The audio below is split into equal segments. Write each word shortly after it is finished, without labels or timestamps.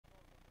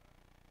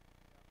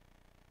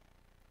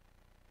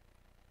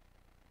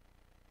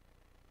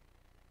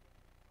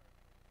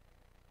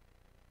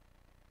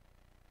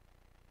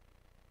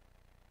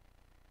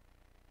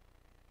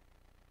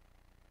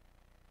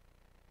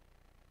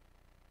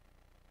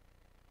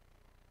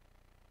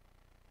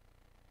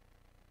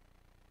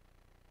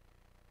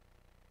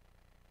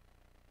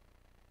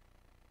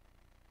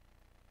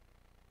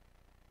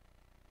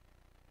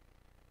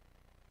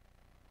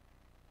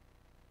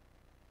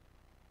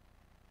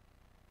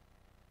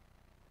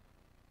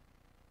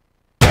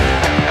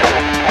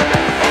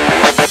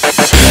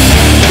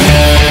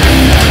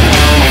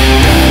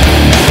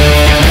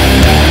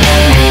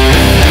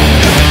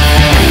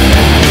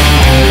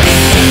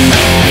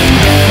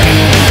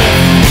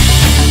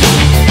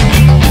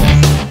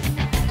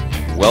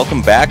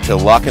welcome back to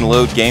Lock and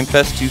Load Game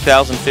Fest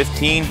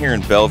 2015 here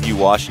in Bellevue,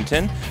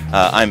 Washington.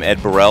 I'm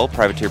Ed Burrell,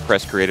 Privateer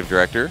Press Creative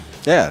Director.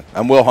 Yeah,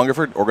 I'm Will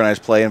Hungerford,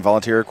 Organized Play and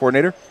Volunteer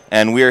Coordinator.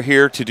 And we are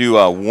here to do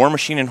a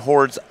Warmachine and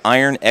Hordes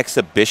Iron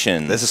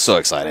Exhibition. This is so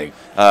exciting.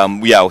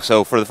 Yeah,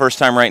 so for the first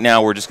time right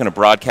now, we're just going to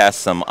broadcast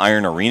some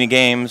Iron Arena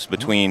games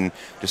between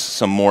just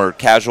some more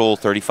casual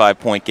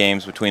 35-point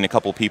games between a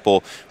couple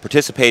people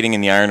participating in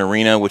the Iron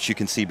Arena, which you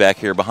can see back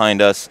here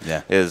behind us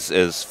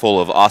is full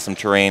of awesome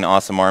terrain,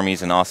 awesome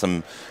armies, and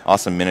awesome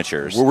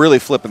miniatures. We're really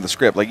flipping the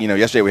script. Like, you know,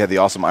 yesterday we had the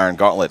awesome Iron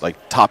Gauntlet,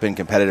 like top-end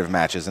competitive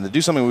matches. And to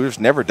do something we've just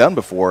never done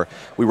before,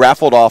 we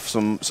raffled off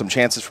some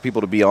chances for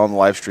people to be on the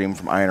live stream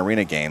from Iron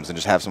Arena games and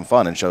just have some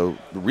fun and show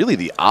really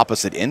the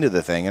opposite end of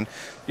the thing. And,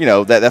 you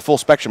know, that full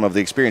spectrum of the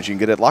experience you can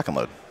get at Lock and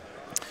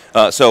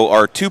Load. So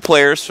our two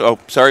players,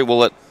 we'll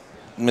let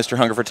Mr.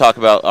 Hungerford talk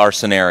about our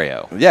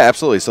scenario. Yeah,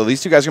 absolutely. So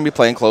these two guys are going to be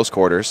playing close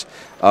quarters.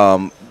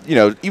 You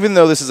know, even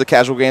though this is a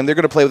casual game, they're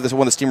going to play with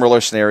one of the steamroller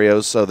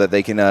scenarios so that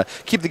they can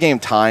keep the game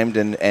timed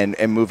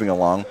and moving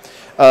along.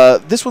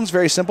 This one's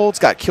very simple. It's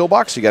got kill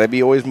box. You got to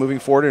be always moving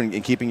forward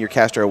and keeping your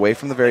caster away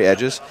from the very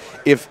edges.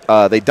 If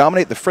they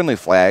dominate the friendly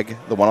flag,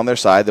 the one on their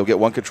side, they'll get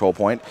 1 control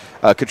point.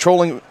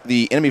 Controlling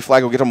the enemy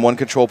flag will get them 1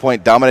 control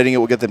point. Dominating it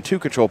will get them 2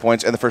 control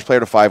points, and the first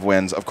player to 5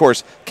 wins. Of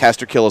course,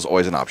 caster kill is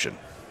always an option.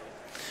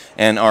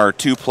 And our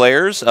two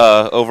players,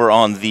 over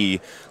on the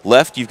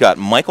left, you've got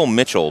Michael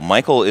Mitchell.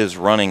 Michael is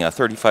running a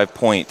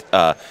 35-point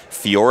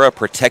Fiora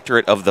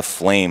Protectorate of the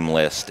Flame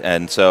list.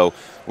 And so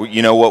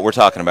you know what we're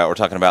talking about. We're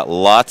talking about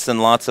lots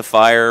and lots of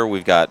fire.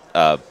 We've got,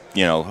 well,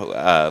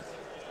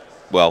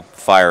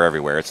 fire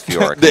everywhere. It's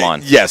Fiora. Come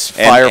on. Yes,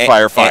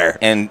 fire.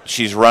 And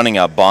she's running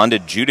a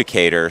bonded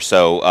Judicator,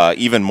 so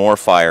even more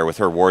fire with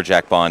her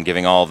Warjack bond,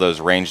 giving all of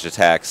those ranged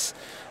attacks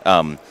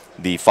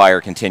the fire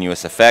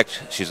continuous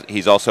effect.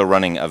 He's also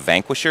running a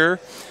Vanquisher,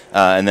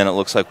 and then it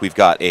looks like we've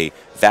got a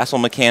Vassal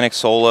Mechanic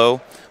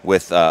solo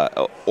with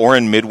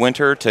Orin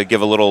Midwinter to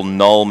give a little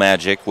null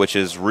magic, which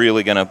is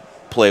really going to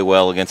play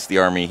well against the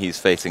army he's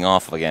facing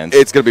off against.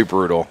 It's going to be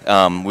brutal.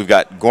 We've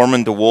got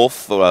Gorman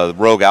DeWolf,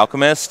 Rogue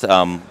Alchemist,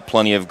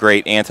 plenty of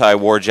great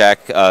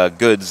anti-Warjack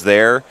goods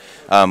there.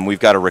 We've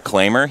got a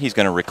Reclaimer. He's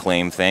going to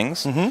reclaim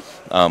things.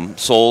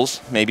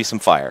 Souls, maybe some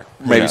fire.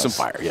 Maybe some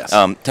fire, yes.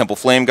 Temple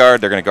Flame Guard,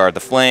 they're going to guard the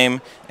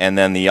flame. And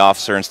then the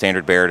Officer and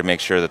Standard Bearer to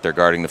make sure that they're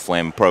guarding the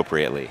flame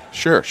appropriately.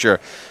 Sure.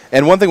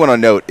 And one thing I want to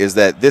note is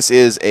that this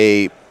is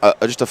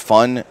just a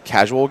fun,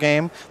 casual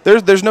game.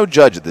 There's no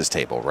judge at this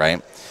table,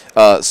 right?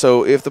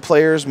 So if the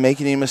players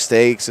make any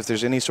mistakes, if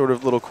there's any sort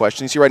of little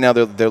questions, you see right now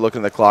they're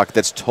looking at the clock,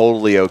 that's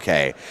totally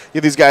okay.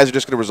 These guys are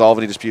just going to resolve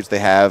any disputes they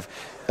have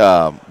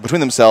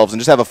between themselves and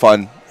just have a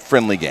fun,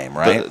 friendly game,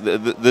 right?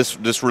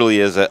 This really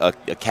is a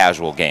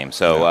casual game.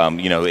 So,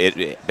 you know,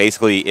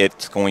 basically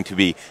it's going to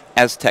be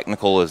as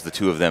technical as the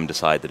two of them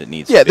decide that it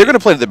needs to be. Yeah, they're going to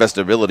play to their best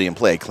ability and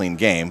play a clean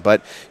game.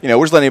 But, you know,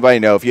 we're just letting anybody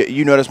know if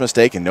you notice a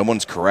mistake and no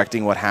one's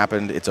correcting what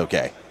happened, it's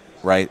okay.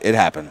 Right? It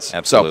happens.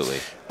 Absolutely.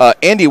 So,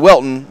 Andy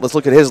Welton, let's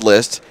look at his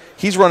list.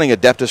 He's running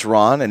Adeptus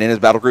Ron, and in his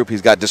battle group,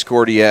 he's got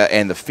Discordia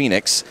and the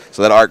Phoenix.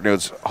 So that arc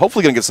node's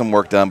hopefully going to get some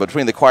work done. But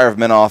between the Choir of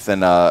Menoth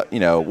and,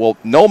 well,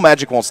 null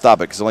magic won't stop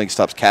it because it only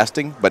stops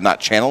casting, but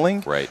not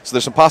channeling. Right. So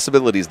there's some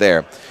possibilities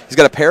there. He's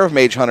got a pair of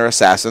Mage Hunter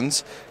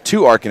Assassins,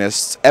 2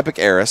 Arcanists, Epic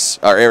Eris,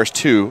 or Eris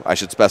 2, I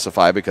should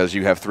specify, because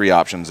you have 3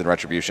 options in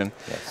Retribution.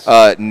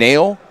 Yes.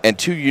 Nail, and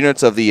 2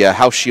 units of the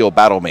House Shield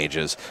Battle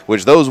Mages,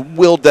 which those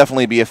will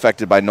definitely be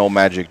affected by null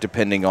magic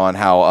depending on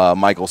how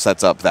Michael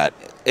sets up that.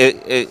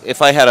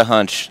 If I had a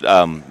hunch,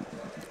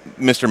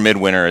 Mr.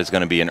 Midwinter is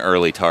going to be an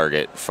early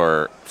target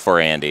for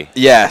Andy.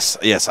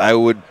 Yes, I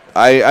would.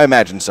 I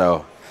imagine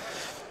so.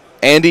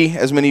 Andy,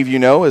 as many of you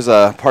know, is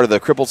part of the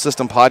Crippled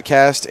System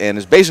podcast and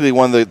is basically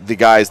one of the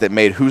guys that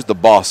made Who's the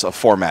Boss a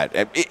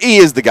format. He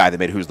is the guy that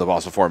made Who's the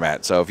Boss a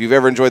format. So if you've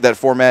ever enjoyed that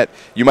format,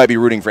 you might be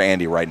rooting for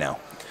Andy right now.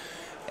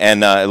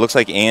 And it looks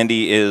like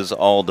Andy is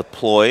all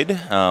deployed.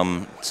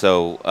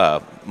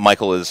 So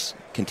Michael is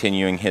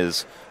continuing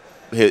his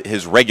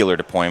regular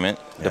deployment.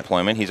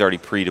 He's already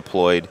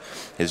pre-deployed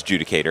his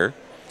Judicator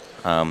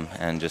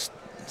and just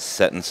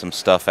setting some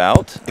stuff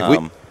out.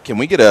 Can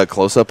we get a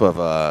close-up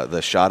of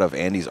the shot of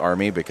Andy's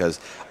army? Because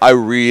I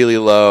really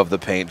love the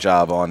paint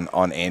job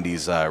on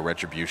Andy's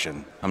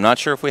Retribution. I'm not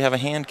sure if we have a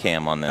hand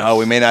cam on this. Oh,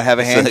 we may not have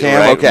a hand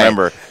cam? Right, okay.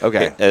 Remember.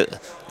 Okay.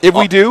 If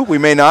we do, we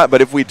may not.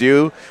 But if we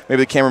do,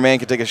 maybe the cameraman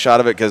can take a shot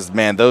of it because,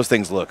 man, those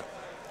things look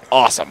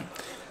awesome.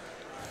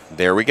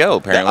 There we go.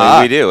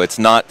 Apparently we do. It's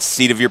not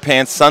seat of your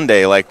pants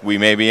Sunday like we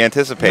maybe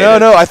anticipated.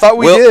 No, I thought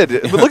we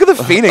did. But look at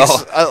the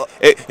Phoenix.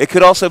 It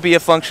could also be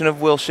a function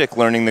of Will Schick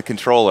learning the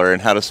controller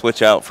and how to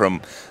switch out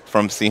from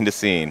scene to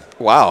scene.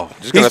 Wow.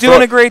 He's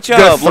doing a great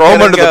job. Throw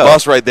him under the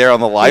bus right there on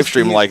the live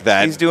stream like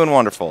that. He's doing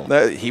wonderful.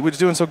 He was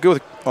doing so good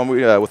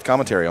with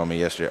commentary on me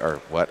yesterday. Or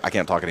what? I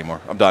can't talk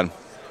anymore. I'm done.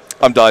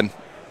 I'm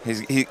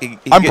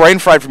brain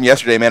fried from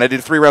yesterday, man. I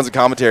did 3 rounds of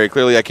commentary.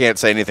 Clearly I can't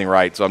say anything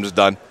right, so I'm just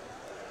done.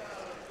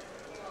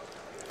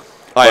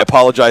 I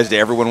apologize to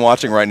everyone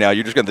watching right now.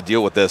 You're just going to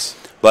deal with this.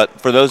 But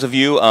for those of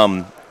you,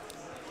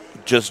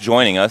 just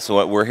joining us,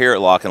 so we're here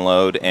at Lock and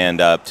Load, and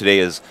today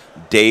is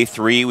day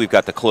 3. We've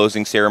got the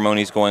closing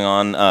ceremonies going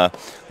on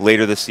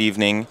later this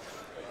evening.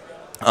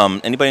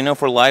 Anybody know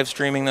if we're live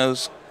streaming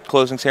those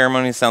closing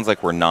ceremonies? Sounds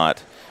like we're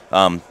not,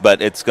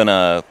 but it's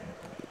gonna,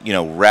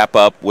 wrap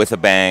up with a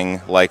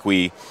bang, like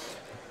we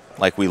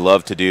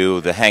love to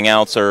do. The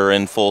hangouts are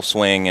in full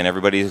swing, and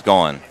everybody's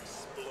gone.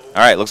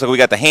 All right, looks like we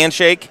got the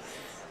handshake,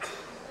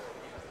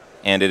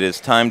 and it is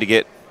time to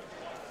get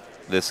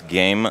this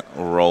game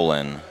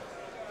rolling.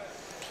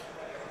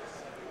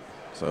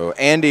 So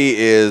Andy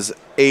is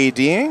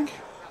ADing,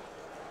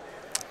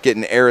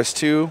 getting Eris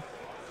 2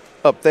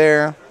 up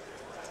there,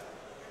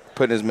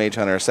 putting his Mage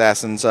Hunter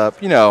Assassins up,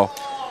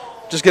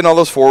 just getting all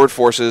those forward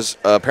forces.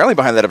 Apparently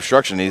behind that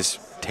obstruction, he's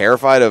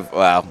terrified of,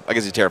 well, I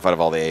guess he's terrified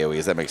of all the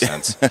AoEs. That makes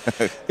sense.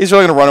 He's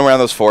really going to run around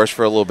those forests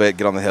for a little bit,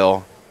 get on the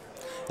hill.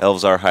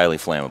 Elves are highly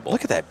flammable.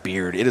 Look at that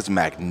beard. It is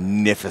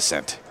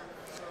magnificent.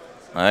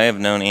 I have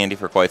known Andy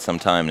for quite some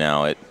time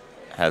now. It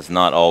has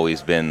not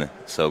always been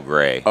so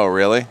gray. Oh,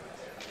 really?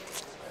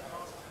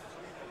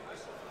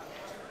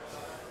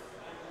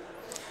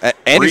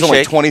 Andy's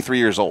only 23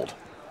 years old.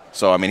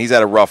 So, I mean, he's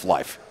had a rough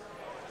life.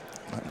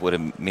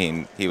 Would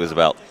mean he was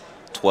about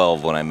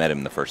 12 when I met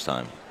him the first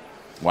time.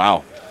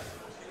 Wow.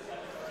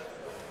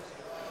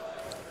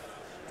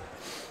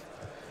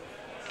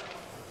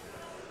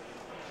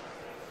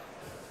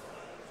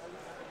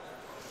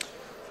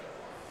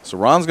 So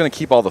Ron's going to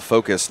keep all the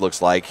focus,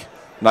 looks like.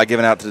 Not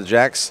giving out to the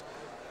Jacks.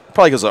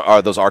 Probably because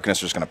those Arcanists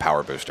are just going to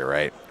power booster,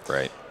 right?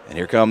 Right. And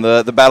here come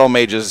the Battle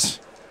Mages.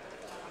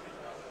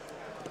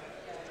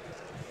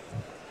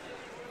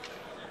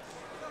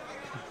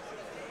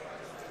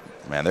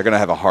 Man, they're going to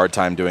have a hard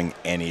time doing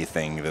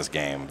anything this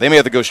game. They may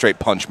have to go straight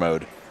punch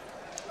mode.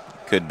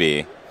 Could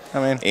be.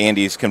 I mean,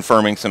 Andy's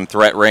confirming some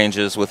threat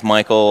ranges with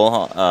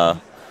Michael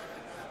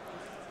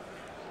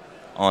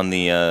on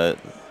the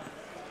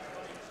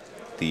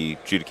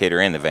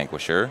Judicator and the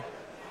Vanquisher.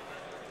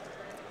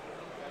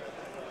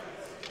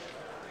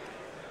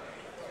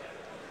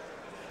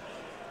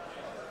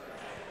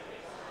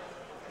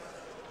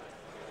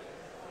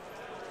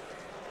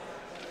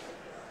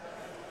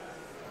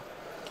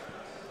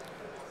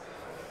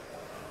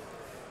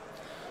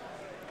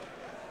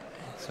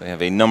 So we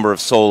have a number of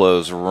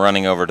solos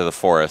running over to the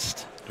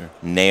forest. Sure.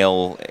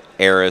 Nail,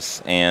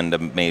 Eris, and a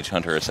Mage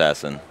Hunter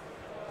Assassin.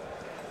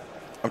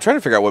 I'm trying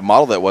to figure out what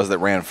model that was that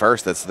ran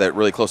first. That's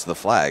really close to the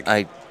flag.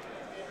 I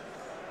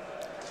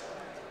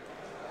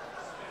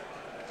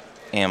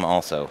am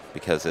also,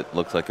 because it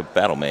looks like a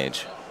battle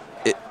mage.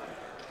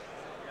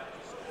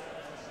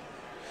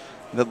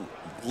 That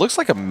looks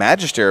like a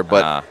Magister,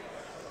 but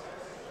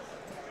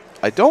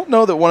I don't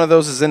know that one of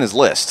those is in his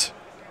list.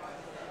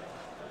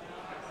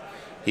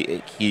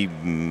 He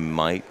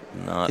might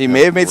not. He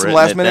may have made some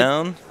last minute.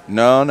 Down.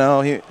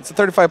 No. It's a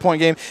 35-point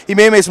game. He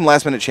may have made some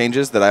last minute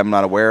changes that I'm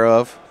not aware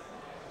of.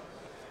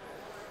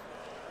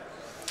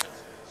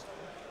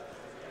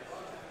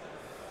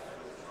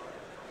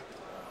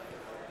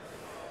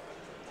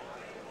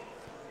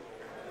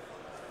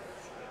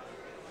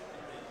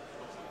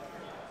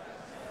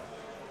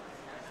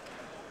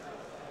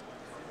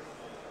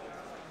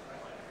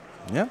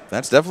 Yeah,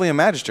 that's definitely a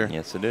Magister.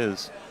 Yes, it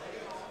is.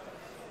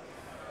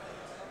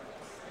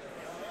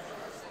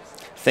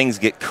 Things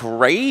get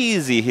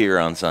crazy here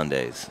on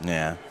Sundays.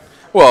 Yeah.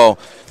 Well,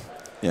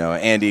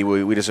 Andy,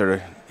 we just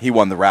he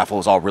won the raffle. It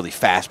was all really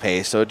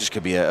fast-paced, so it just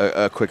could be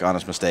a quick,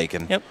 honest mistake.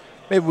 And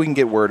maybe we can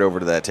get word over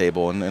to that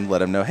table and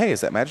let him know, hey,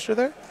 is that Magister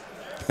there?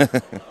 All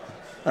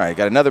right,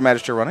 got another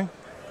Magister running.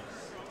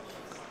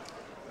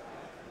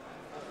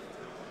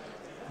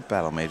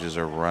 Battle Mages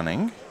are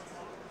running.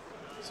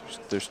 So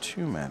there's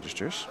 2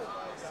 Magisters.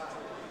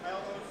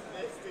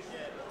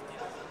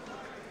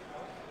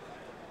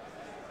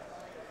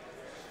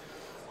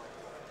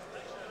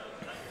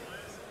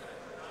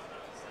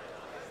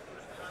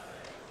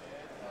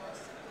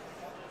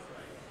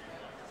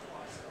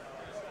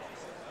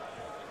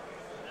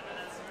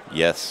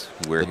 Yes,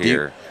 we're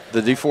here.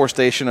 The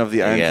deforestation of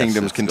the Iron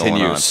Kingdoms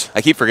continues.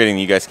 I keep forgetting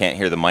you guys can't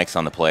hear the mics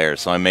on the players,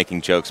 so I'm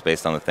making jokes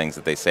based on the things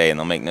that they say, and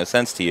they'll make no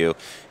sense to you,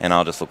 and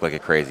I'll just look like a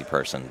crazy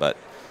person. But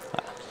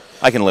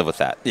I can live with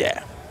that.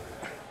 Yeah.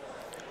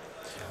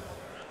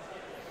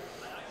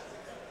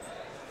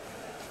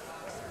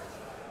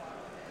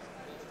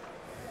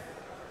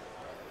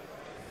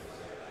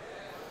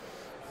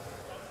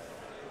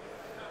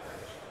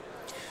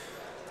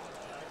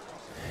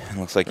 It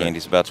looks like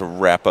Andy's about to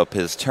wrap up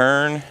his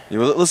turn. Yeah,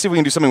 well, let's see if we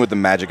can do something with the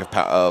magic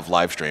of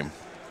live stream.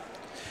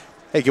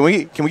 Hey, can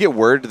we get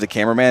word to the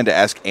cameraman to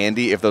ask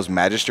Andy if those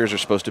Magisters are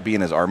supposed to be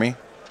in his army?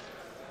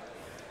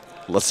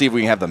 Let's see if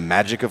we can have the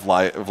magic of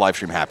live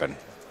stream happen.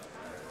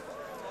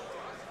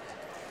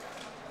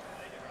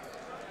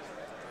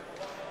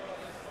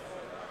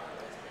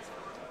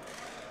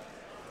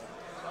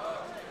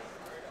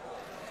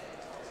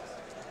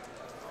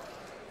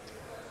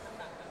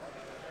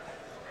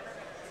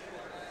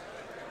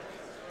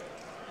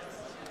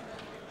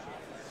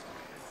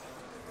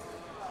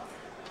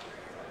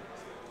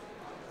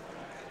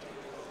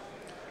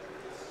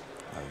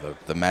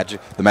 The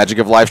magic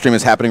of live stream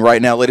is happening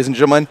right now, ladies and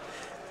gentlemen.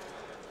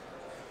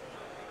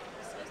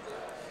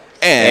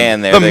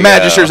 And the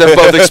Magisters have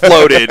both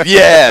exploded.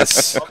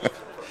 Yes.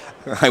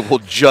 I will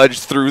judge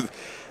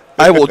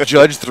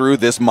through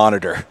this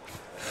monitor.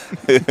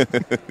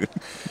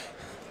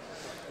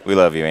 We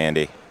love you,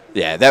 Andy.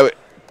 Yeah, that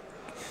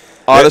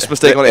honest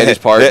mistake on Andy's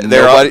part.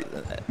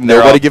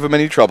 Nobody give him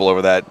any trouble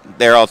over that.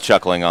 They're all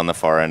chuckling on the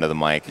far end of the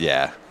mic.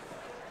 Yeah.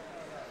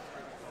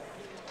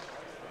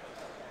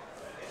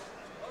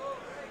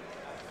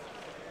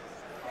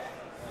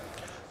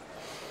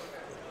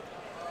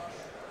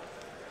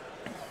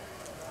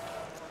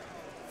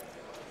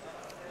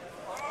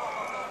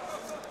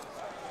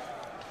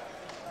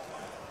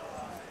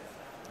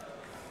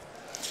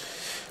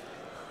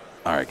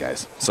 All right,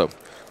 guys. So,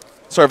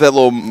 sorry for that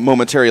little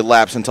momentary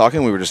lapse in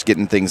talking. We were just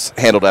getting things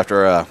handled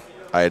after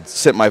I had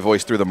sent my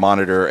voice through the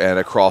monitor and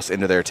across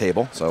into their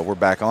table. So we're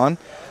back on.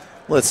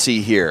 Let's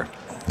see here.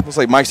 Looks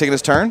like Mike's taking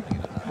his turn.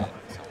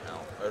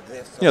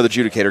 You know, the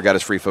Adjudicator got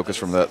his free focus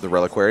from the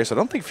Reliquary, so I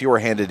don't think Fiora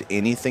handed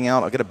anything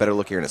out. I'll get a better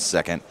look here in a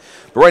second.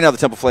 But right now, the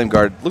Temple Flame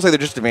Guard looks like they're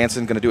just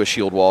advancing, going to do a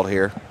shield wall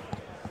here.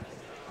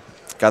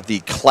 Got the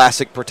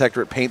classic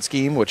Protectorate paint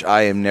scheme, which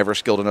I am never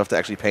skilled enough to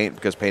actually paint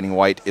because painting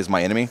white is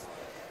my enemy.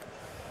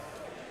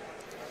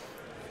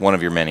 One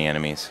of your many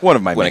enemies. One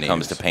of my when many it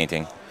comes enemies. to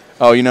painting.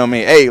 Oh, you know me.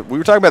 Hey, we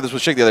were talking about this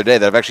with Shake the other day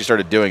that I've actually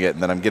started doing it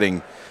and that I'm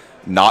getting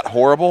not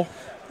horrible.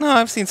 No,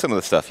 I've seen some of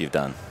the stuff you've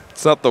done.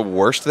 It's not the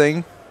worst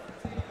thing.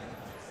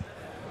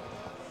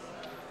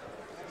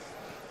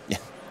 Yeah.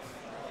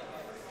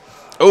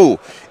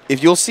 Oh,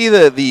 if you'll see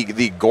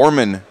the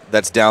Gorman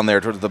that's down there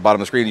towards the bottom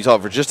of the screen, you saw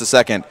it for just a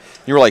second.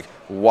 You were like,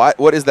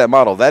 what is that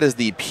model? That is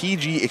the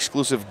PG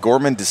exclusive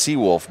Gorman to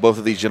Seawolf. Both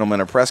of these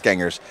gentlemen are press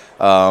gangers.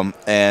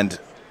 And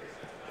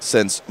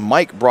since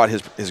Mike brought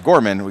his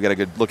Gorman, we got a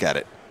good look at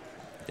it.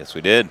 Yes, we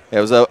did. It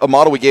was a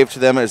model we gave to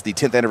them as the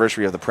 10th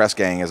anniversary of the press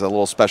gang as a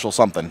little special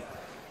something.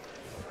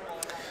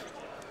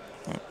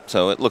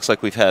 So it looks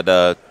like we've had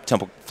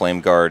Temple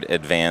Flame Guard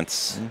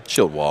advance.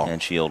 Shield wall.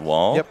 And shield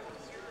wall. Yep.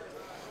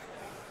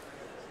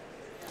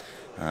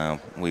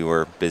 We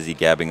were busy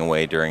gabbing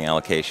away during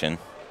allocation.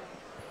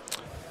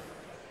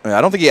 I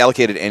don't think he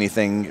allocated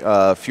anything.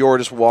 Fiora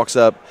just walks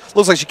up.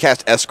 Looks like she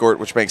cast Escort,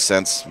 which makes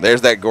sense.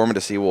 There's that Gorman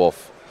to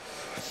Seawolf.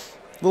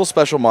 Little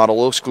special model,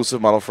 little exclusive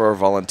model for our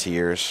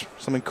volunteers.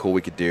 Something cool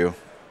we could do.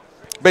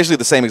 Basically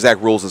the same exact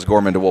rules as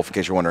Gorman to Wolf, in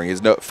case you're wondering.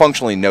 He's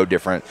functionally no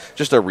different,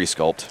 just a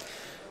resculpt.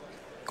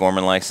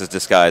 Gorman likes his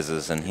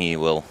disguises, and he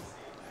will...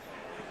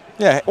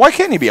 Yeah, why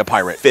can't he be a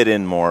pirate? Fit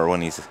in more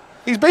when he's...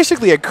 He's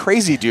basically a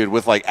crazy dude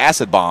with, like,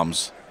 acid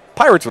bombs.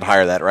 Pirates would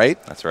hire that, right?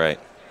 That's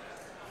right.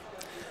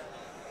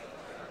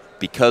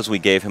 Because we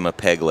gave him a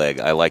peg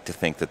leg, I like to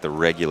think that the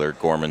regular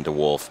Gorman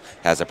DeWolf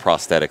has a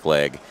prosthetic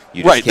leg.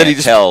 You just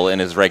can't tell in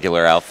his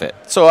regular outfit.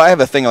 So I have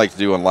a thing I like to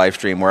do on live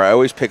stream where I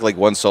always pick like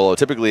one solo,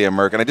 typically a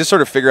Merc, and I just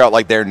sort of figure out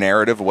like their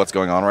narrative of what's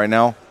going on right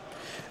now.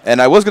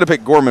 And I was going to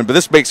pick Gorman, but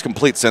this makes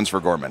complete sense for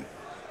Gorman.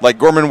 Like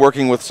Gorman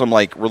working with some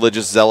like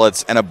religious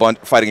zealots and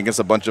fighting against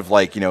a bunch of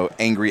like, you know,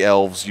 angry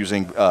elves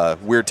using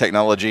weird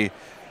technology.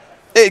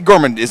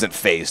 Gorman isn't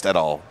phased at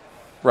all,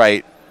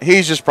 right?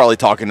 He's just probably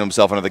talking to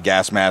himself under the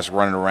gas mask,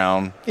 running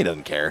around. He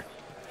doesn't care.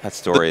 That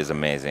story is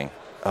amazing.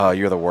 Oh,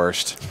 you're the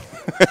worst.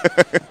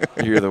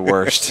 You're the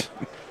worst.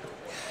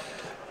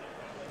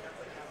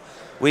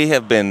 We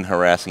have been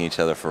harassing each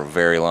other for a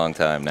very long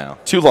time now.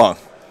 Too long.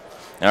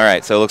 All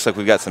right, so it looks like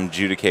we've got some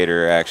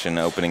Adjudicator action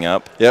opening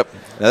up. Yep.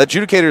 Now that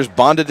Adjudicator is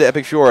bonded to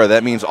Epic Fiora.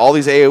 That means all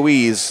these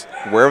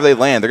AoEs, wherever they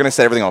land, they're going to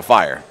set everything on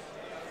fire.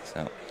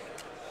 So,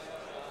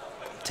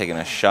 taking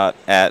a shot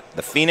at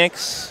the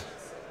Phoenix.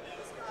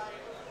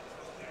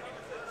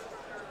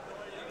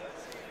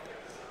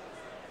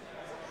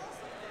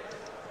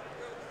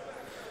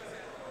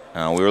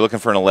 We were looking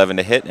for an 11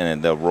 to hit,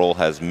 and the roll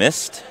has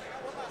missed.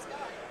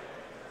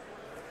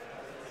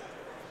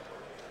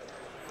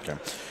 Okay.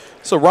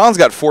 So Ron's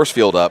got Force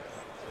Field up,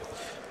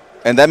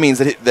 and that means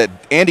that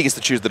Andy gets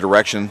to choose the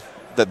direction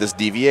that this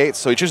deviates.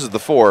 So he chooses the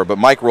 4, but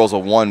Mike rolls a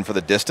 1 for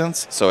the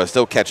distance, so it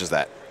still catches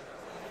that.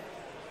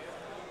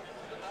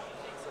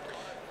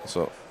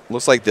 So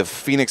looks like the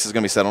Phoenix is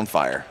going to be set on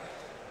fire.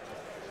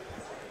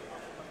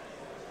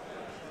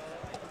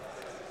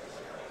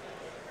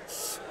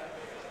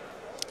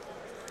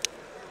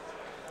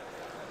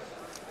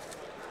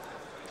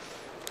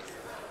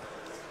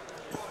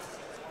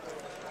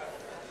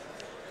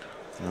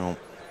 No,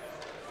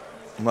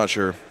 I'm not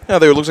sure. Yeah,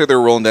 it looks like they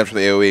were rolling damage for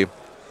the AoE.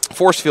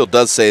 Force Field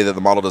does say that the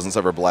model doesn't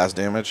suffer blast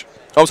damage.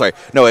 Oh, sorry.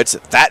 No, it's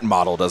that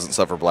model doesn't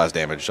suffer blast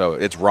damage, so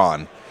it's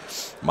Ron.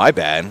 My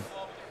bad.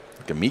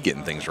 Look at me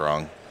getting things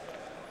wrong.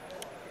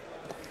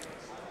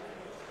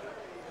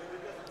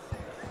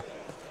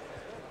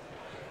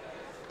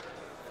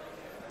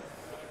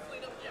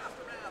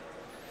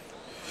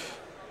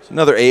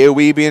 Another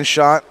AoE being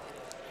shot.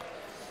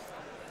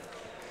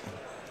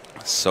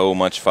 So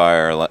much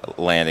fire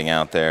landing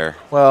out there.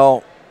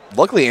 Well,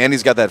 luckily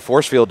Andy's got that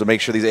force field to make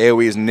sure these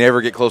AoEs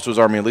never get close to his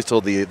army, at least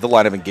till the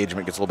line of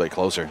engagement gets a little bit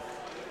closer.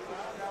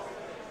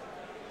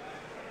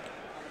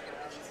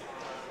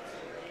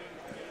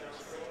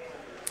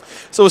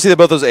 So we'll see that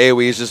both those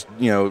AoEs just,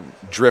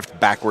 drift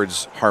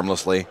backwards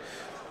harmlessly,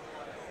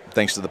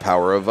 thanks to the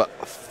power of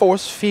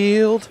Force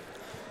Field.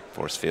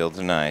 Force fields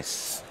are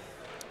nice.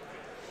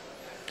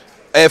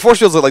 Force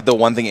Fields are like the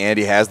one thing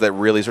Andy has that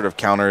really sort of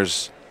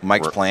counters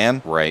Mike's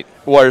plan. Right.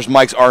 Whereas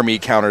Mike's army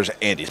counters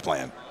Andy's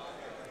plan.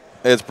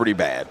 It's pretty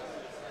bad.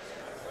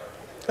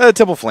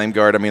 Temple Flame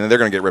Guard, I mean, they're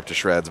going to get ripped to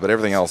shreds, but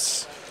everything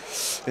else,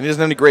 and he doesn't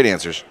have any great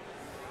answers.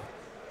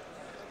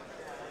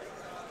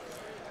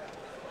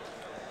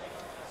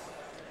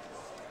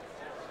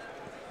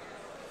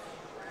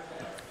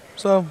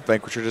 So,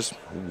 Vanquisher just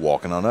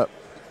walking on up.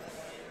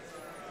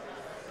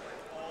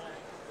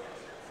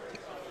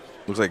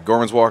 Looks like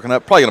Gorman's walking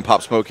up. Probably going to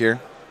pop smoke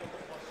here.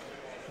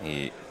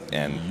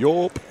 And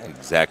yup.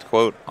 Exact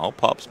quote, I'll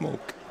pop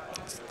smoke.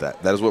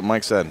 That is what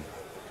Mike said.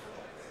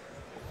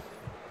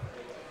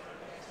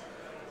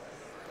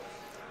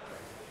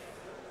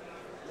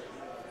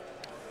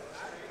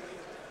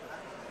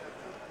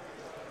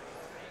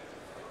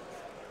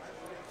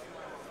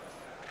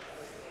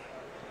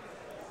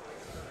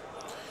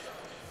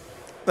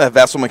 That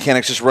Vassal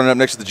Mechanic's just running up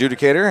next to the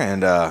Judicator,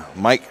 and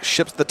Mike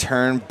ships the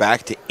turn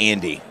back to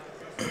Andy.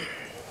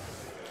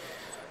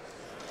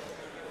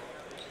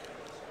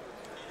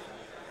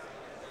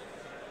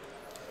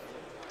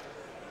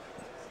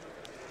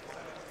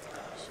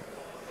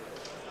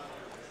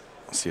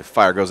 Let's see if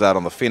fire goes out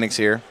on the Phoenix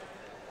here.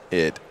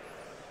 It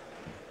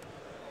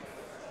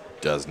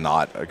does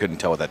not. I couldn't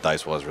tell what that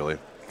dice was, really.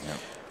 Yep.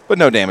 But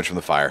no damage from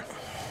the fire.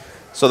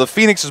 So the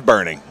Phoenix is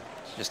burning.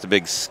 Just a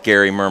big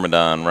scary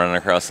Myrmidon running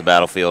across the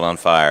battlefield on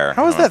fire.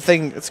 How is that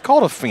thing? It's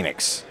called a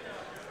Phoenix.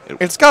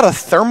 It's got a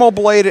thermal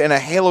blade and a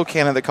halo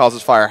cannon that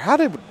causes fire. How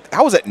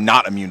is it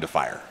not immune to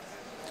fire?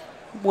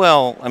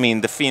 Well, I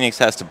mean, the Phoenix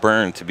has to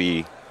burn to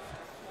be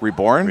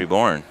reborn.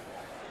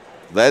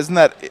 Isn't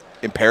that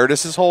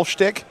Imperatus' whole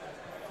shtick?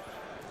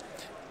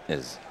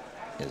 Isn't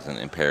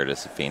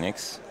Imperatus a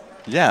Phoenix?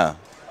 Yeah.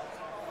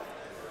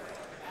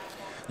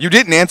 You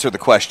didn't answer the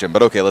question,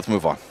 but okay, let's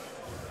move on.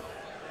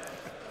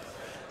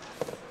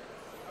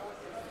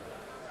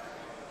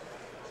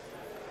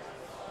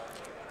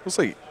 We'll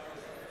see.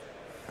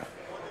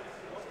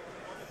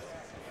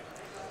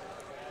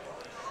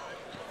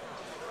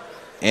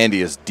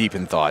 Andy is deep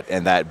in thought,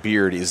 and that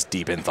beard is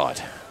deep in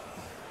thought.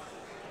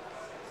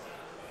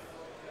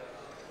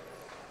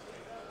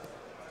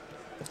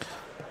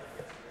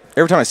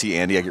 Every time I see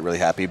Andy, I get really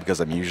happy because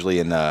I'm usually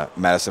in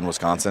Madison,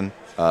 Wisconsin.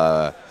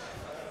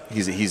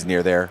 He's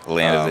near there.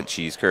 Land of the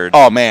cheese curd.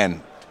 Oh,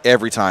 man.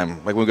 Every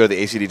time. Like when we go to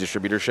the ACD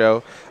distributor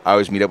show, I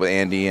always meet up with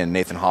Andy and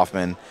Nathan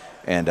Hoffman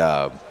and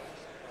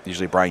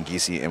usually Brian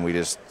Giese, and we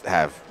just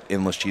have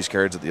endless cheese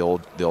curds at the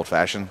old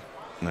fashioned,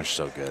 and they're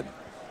so good.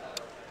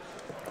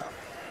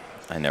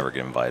 I never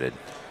get invited.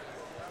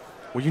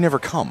 Well, you never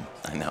come.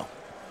 I know.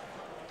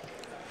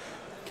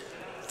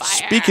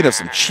 Fire. Speaking of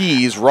some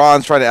cheese,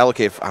 Ron's trying to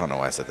allocate. I don't know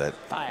why I said that.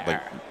 Fire.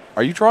 Like,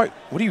 are you drawing?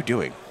 What are you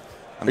doing?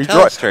 I'm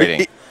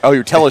telestrating. Oh,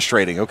 you're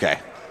telestrating. Okay.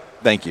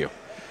 Thank you.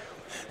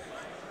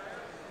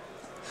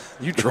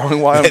 You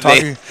drawing while I'm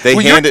talking? They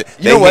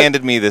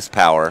handed me this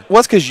power. Well,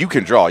 that's because you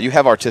can draw. You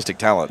have artistic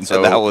talent. So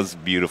and that was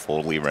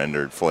beautifully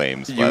rendered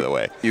flames, by the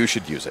way. You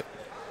should use it.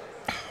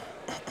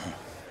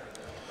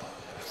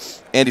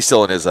 Andy's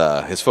still in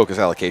his focus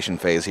allocation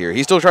phase here.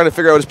 He's still trying to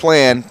figure out his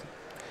plan.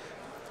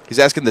 He's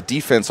asking the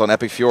defense on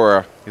Epic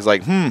Fiora. He's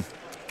like, can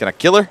I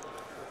kill her?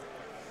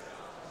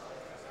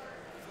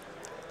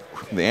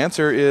 The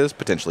answer is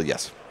potentially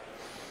yes.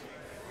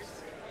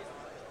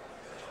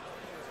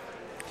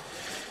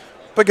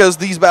 Because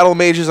these battle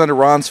mages under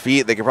Ron's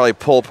feet, they can probably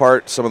pull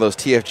apart some of those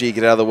TFG,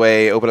 get out of the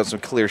way, open up some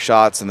clear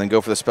shots, and then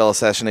go for the spell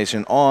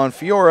assassination on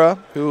Fiora,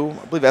 who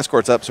I believe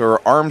escorts up, so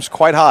her arm's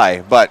quite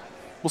high, but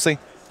we'll see.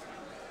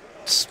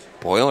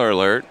 Spoiler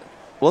alert.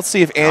 Let's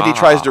see if Andy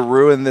tries to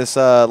ruin this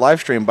live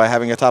stream by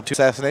having a top 2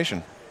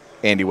 assassination.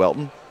 Andy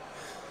Welton.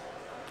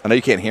 I know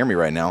you can't hear me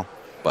right now,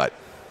 but...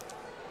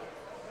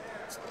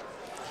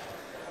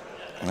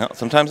 Well,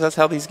 sometimes that's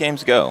how these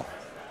games go.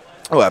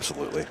 Oh,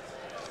 absolutely.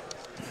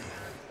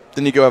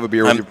 Then you go have a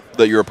beer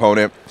with your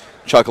opponent,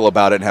 chuckle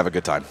about it, and have a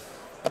good time.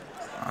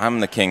 I'm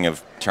the king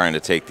of trying to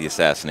take the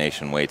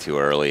assassination way too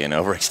early and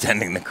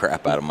overextending the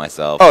crap out of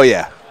myself. Oh,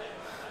 yeah.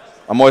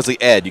 I'm always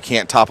like, Ed, you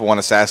can't top a one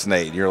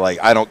assassinate. You're like,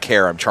 I don't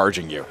care, I'm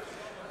charging you.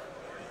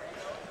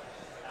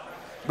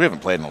 We haven't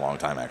played in a long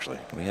time, actually.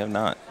 We have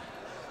not.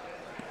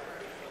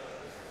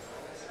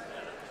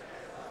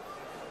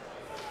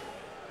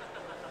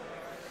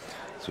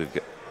 So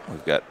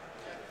we've got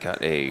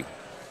a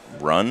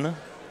run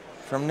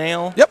from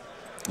Nail? Yep.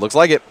 Looks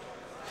like it.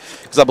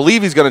 Because I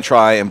believe he's going to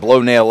try and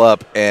blow Nail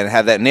up and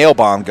have that Nail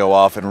bomb go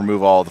off and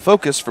remove all the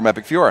focus from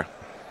Epic Fiora.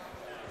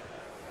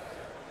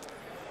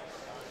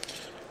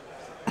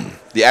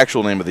 The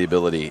actual name of the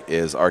ability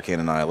is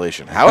Arcane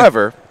Annihilation.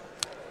 However,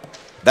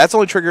 that's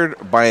only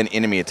triggered by an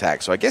enemy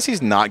attack. So I guess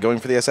he's not going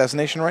for the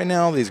assassination right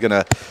now. He's going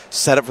to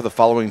set up for the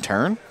following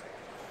turn.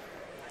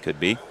 Could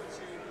be.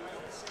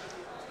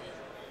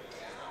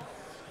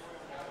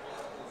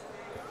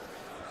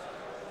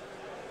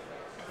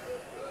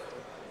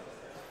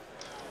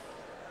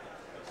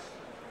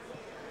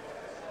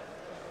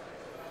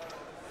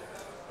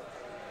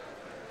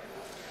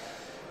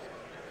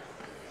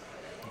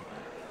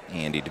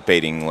 Andy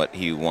debating what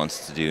he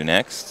wants to do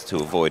next to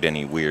avoid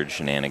any weird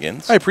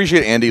shenanigans. I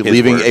appreciate Andy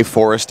leaving a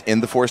forest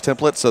in the forest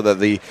template so that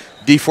the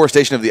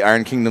deforestation of the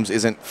Iron Kingdoms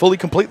isn't fully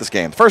complete this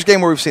game. First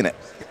game where we've seen it.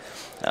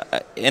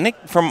 And it,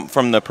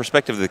 from the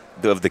perspective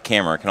of the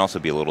camera, it can also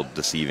be a little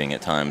deceiving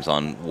at times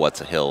on what's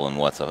a hill and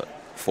what's a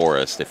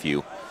forest if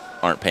you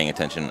aren't paying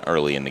attention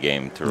early in the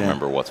game to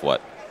remember what's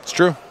what. It's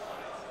true.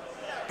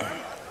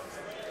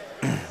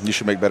 You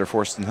should make better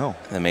forests than hell.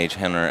 The Mage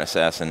Hunter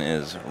Assassin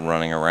is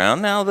running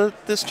around. Now,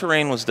 this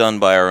terrain was done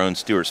by our own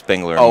Stuart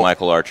Spengler and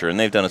Michael Archer, and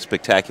they've done a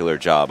spectacular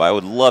job. I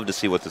would love to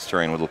see what this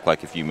terrain would look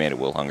like if you made it,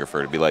 Will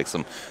Hungerford. It'd be like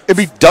some... It'd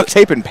be duct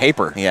tape and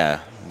paper. Yeah.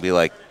 It'd be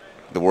like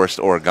the worst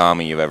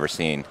origami you've ever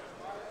seen.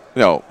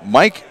 No,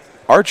 Mike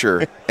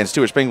Archer and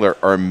Stuart Spengler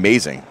are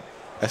amazing.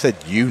 I said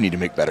you need to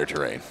make better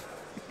terrain.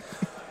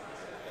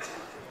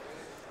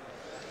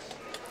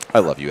 I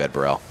love you, Ed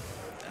Burrell.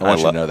 I want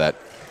you to know that.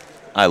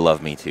 I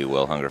love me too,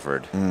 Will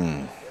Hungerford.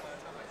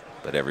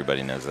 But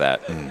everybody knows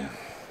that.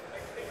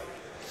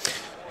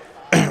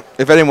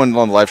 If anyone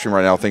on the live stream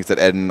right now thinks that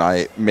Ed and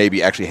I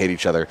maybe actually hate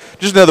each other,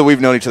 just know that we've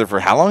known each other for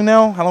how long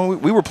now? How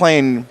long? We were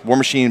playing War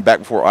Machine back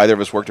before either of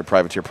us worked at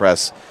Privateer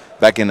Press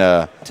back in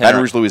Baton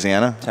Rouge,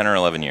 Louisiana. 10 or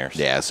 11 years.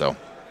 Yeah, so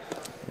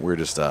we're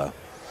just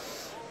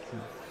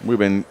we've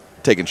been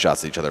taking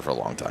shots at each other for a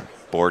long time.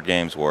 Board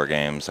games, war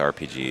games,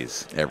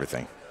 RPGs.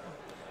 Everything.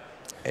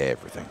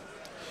 Everything.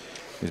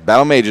 These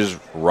battle mages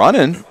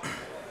running.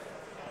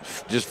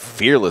 Just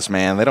fearless,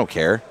 man. They don't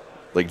care.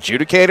 Like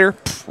Judicator?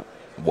 Pff,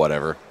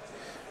 whatever.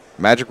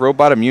 Magic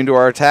Robot immune to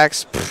our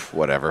attacks? Pff,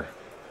 whatever.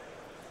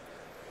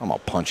 I'm going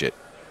to punch it.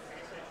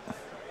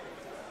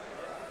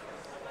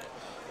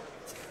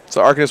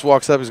 So Arcanist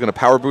walks up. He's going to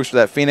power boost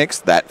that Phoenix.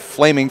 That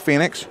flaming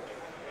Phoenix.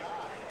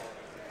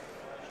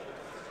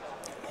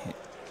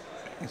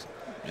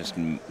 Just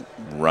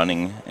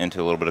running into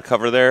a little bit of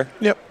cover there.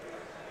 Yep.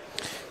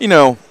 You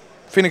know,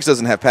 Phoenix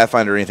doesn't have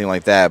Pathfinder or anything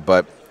like that,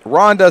 but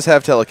Ron does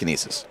have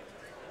telekinesis.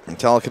 And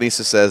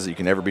telekinesis says that you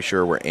can never be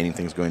sure where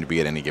anything's going to be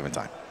at any given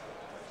time.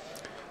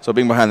 So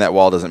being behind that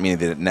wall doesn't mean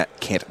that it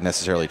can't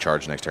necessarily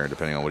charge next turn,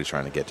 depending on what he's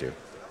trying to get to.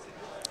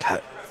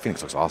 God,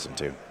 Phoenix looks awesome,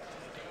 too.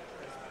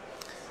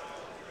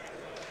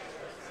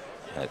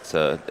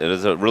 It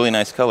is a really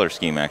nice color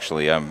scheme,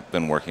 actually. I've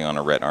been working on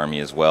a Ret army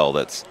as well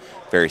that's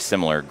very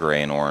similar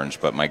gray and orange,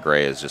 but my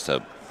gray is just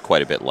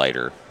quite a bit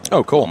lighter.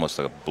 Oh, cool. Almost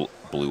like a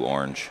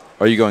blue-orange.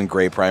 Are you going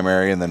gray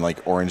primary and then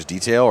like orange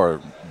detail? Or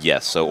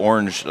yes, so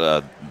orange,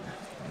 the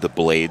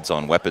blades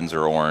on weapons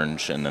are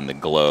orange, and then the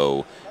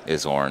glow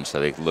is orange, so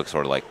they look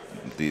sort of like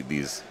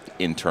these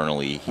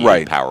internally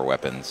heated power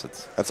weapons.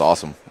 That's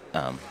awesome.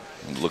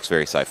 It looks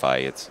very sci-fi.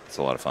 It's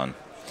a lot of fun.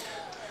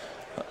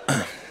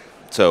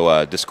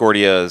 So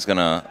Discordia is going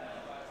to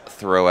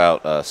throw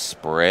out a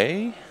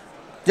spray.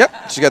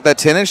 Yep, she got that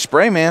 10-inch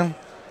spray, man.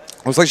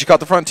 Looks like she caught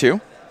the front,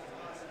 too.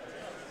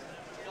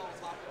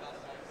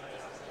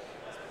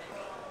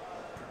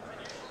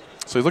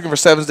 So he's looking for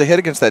 7s to hit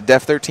against that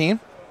Def 13.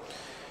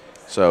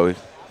 So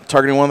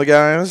targeting one of the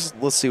guys.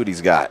 Let's see what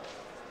he's got.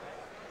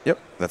 Yep,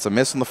 that's a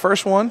miss on the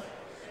first one.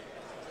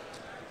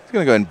 He's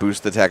going to go ahead and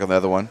boost the attack on the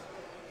other one.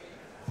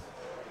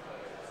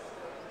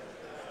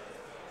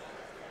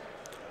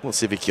 Let's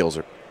see if he kills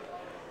her.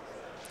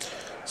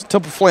 So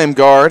Temple Flame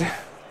Guard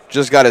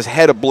just got his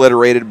head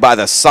obliterated by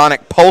the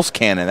Sonic Pulse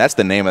Cannon. That's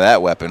the name of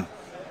that weapon.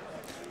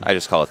 I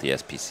just call it the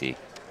SPC.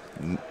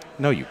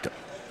 No, you don't.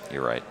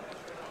 You're right.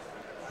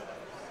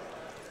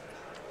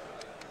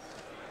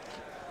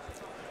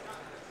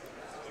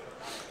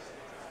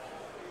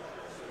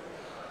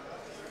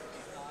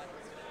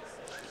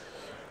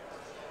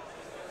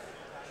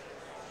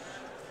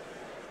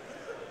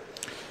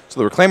 So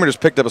the Reclaimer just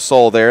picked up a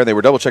soul there. They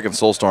were double-checking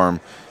Soulstorm.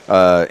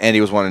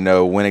 Andy was wanting to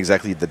know when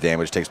exactly the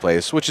damage takes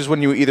place, which is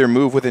when you either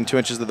move within 2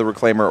 inches of the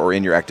Reclaimer or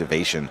in your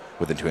activation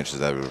within 2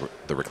 inches of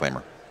the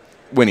Reclaimer,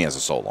 when he has a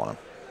soul on him,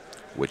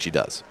 which he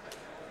does.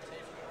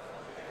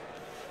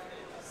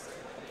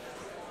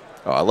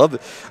 Oh, I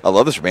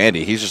love this from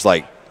Andy. He's just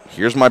like,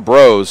 here's my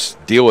bros,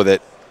 deal with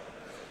it.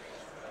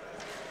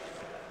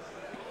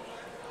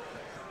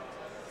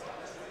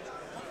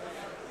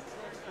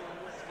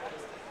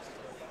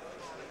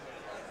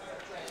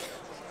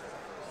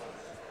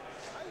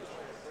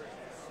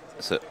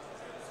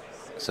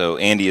 So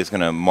Andy is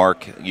going to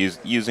mark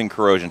using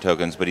corrosion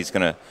tokens, but he's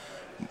going to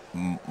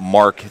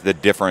mark the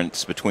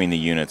difference between the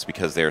units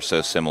because they are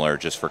so similar,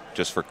 just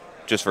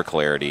for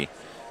clarity,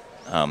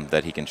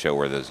 that he can show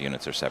where those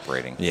units are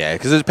separating. Yeah,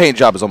 because his paint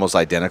job is almost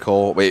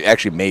identical. It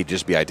actually may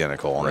just be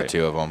identical on the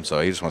two of them,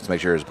 so he just wants to make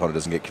sure his opponent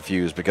doesn't get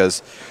confused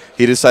because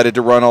he decided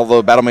to run all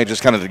the battle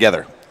mages kind of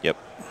together. Yep.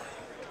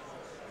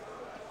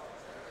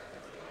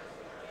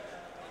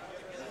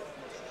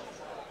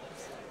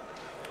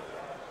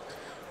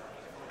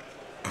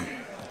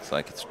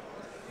 Like it's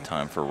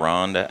time for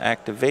Ron to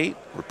activate,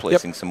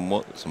 replacing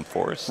some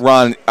force.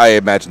 Ron, I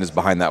imagine, is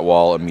behind that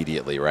wall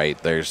immediately, right?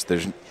 There's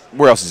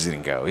where else is he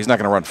going to go? He's not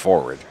going to run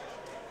forward.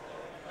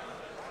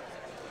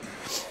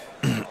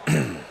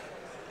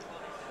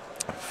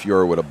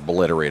 Fury would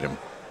obliterate him.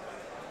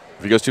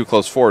 If he goes too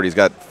close forward, he's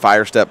got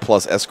fire step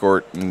plus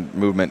escort and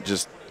movement.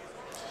 Just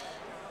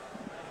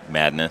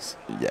madness.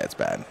 Yeah, it's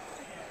bad.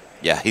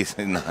 Yeah, he's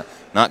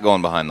not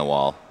going behind the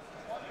wall.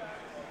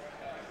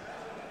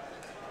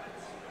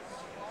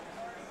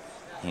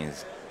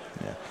 He's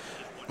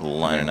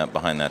lining up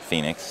behind that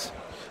Phoenix.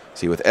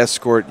 See, with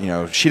escort, you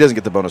know, she doesn't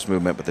get the bonus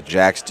movement, but the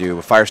Jacks do.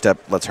 Fire step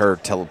lets her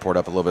teleport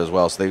up a little bit as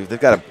well. So they've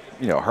got a,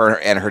 you know, her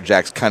and her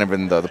Jacks kind of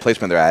in the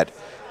placement they're at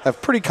have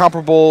pretty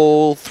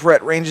comparable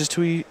threat ranges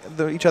to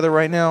each other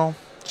right now.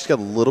 Just got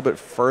a little bit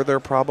further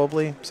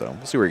probably. So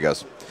we'll see where he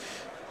goes.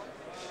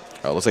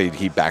 Oh, looks like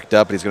he backed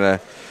up, and he's gonna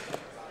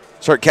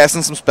start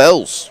casting some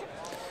spells.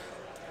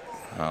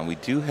 We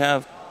do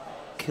have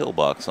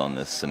Killbox on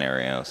this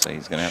scenario, so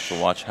he's going to have to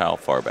watch how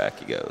far back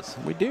he goes.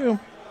 We do.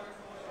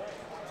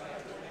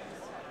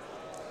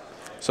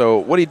 So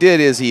what he did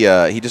is he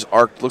just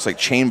arced, looks like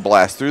chain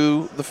blast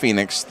through the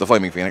Phoenix, the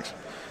Flaming Phoenix,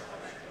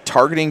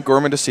 targeting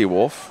Gorman to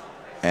Seawolf,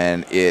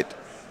 and it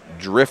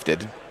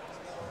drifted.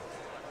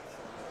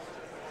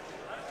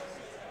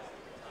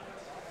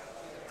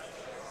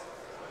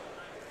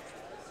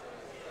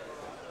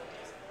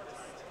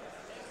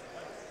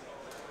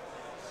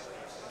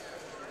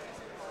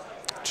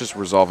 Just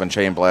resolving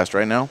chain blast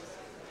right now.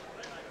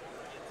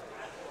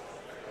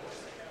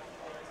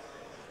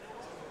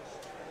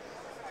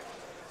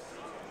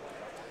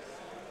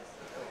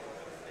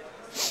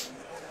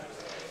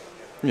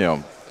 You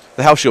know,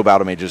 the House Shield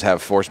Battle Mages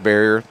have Force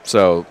Barrier,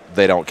 so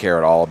they don't care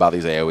at all about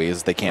these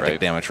AoEs. They can't take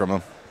damage from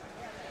them.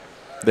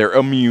 They're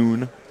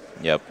immune.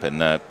 Yep,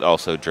 and that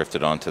also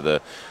drifted onto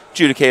the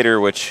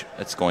Judicator, which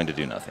it's going to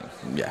do nothing.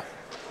 Yeah.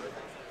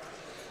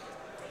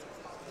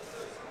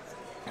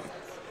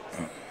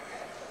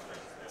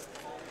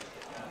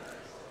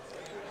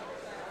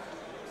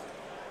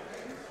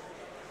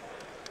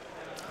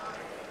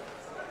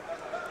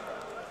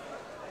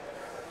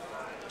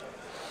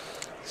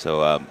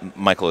 So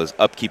Michael is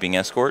upkeeping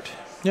escort.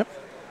 Yep.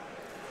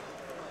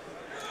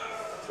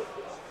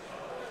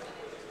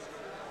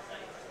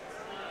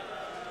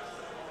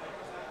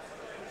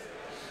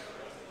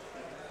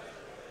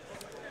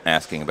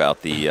 Asking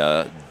about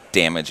the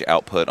damage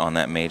output on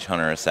that Mage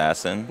Hunter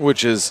Assassin.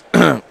 Which is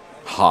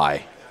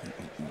high.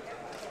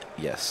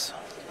 Yes.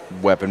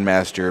 Weapon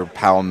Master,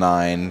 PAL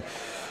 9.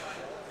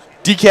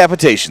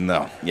 Decapitation,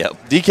 though.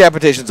 Yep.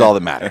 Decapitation's all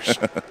that matters.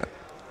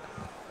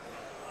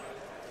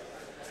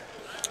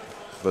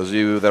 Those of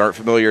you that aren't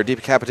familiar,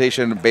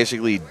 decapitation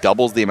basically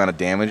doubles the amount of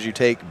damage you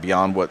take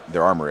beyond what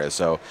their armor is.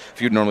 So if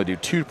you normally do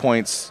 2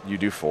 points, you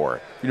do 4.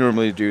 If you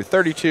normally do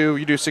 32,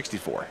 you do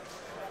 64.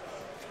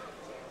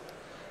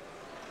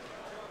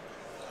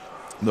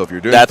 No, if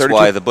you're doing That's 32,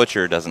 why the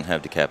Butcher doesn't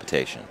have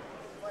decapitation.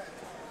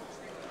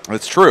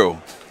 That's true.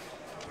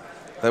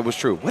 That was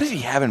true. What did he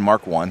have in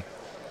Mark 1?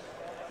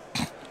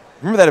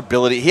 Remember that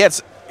ability? He had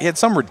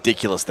some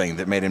ridiculous thing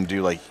that made him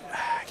do, like,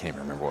 I can't even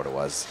remember what it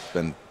was.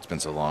 It's been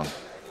so long.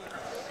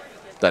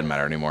 Doesn't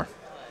matter anymore.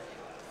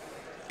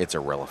 It's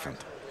irrelevant.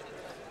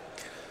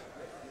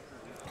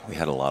 We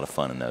had a lot of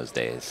fun in those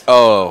days.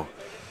 Oh,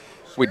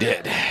 we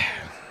did.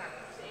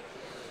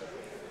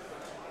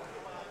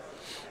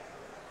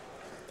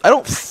 I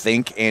don't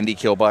think Andy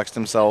killboxed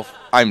himself.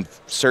 I'm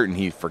certain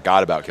he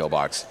forgot about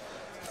killbox.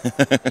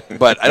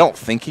 But I don't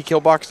think he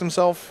killboxed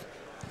himself.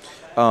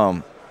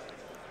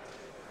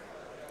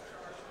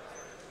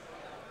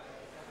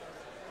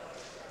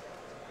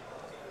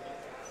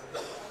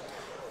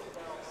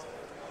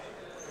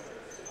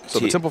 So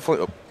the Temple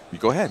Flame, you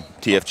go ahead.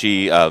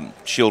 TFG,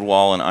 Shield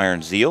Wall, and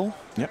Iron Zeal.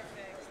 Yep.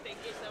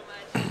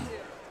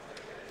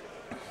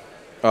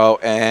 Oh,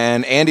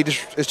 and Andy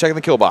just is checking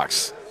the kill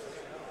box.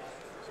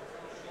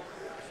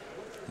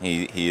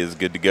 He is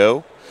good to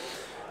go.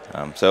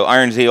 So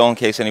Iron Zeal, in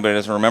case anybody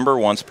doesn't remember,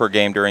 once per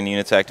game during the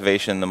unit's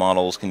activation, the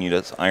models can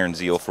use Iron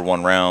Zeal for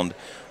 1 round.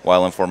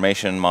 While in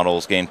formation,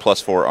 models gain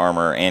 +4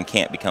 armor and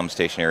can't become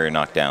stationary or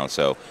knocked down.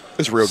 So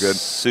it's real good.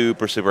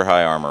 Super, super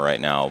high armor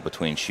right now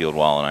between Shield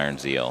Wall and Iron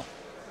Zeal.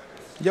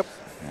 Yep.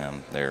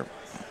 They're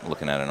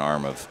looking at an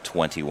arm of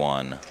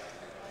 21.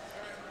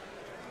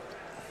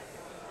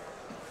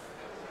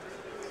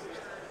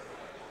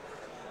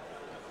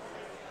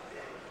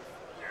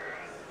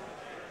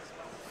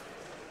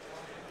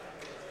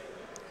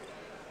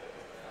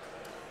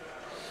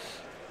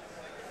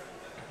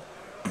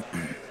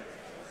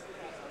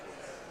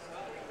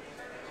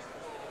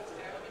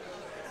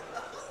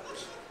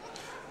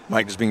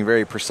 Mike is being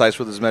very precise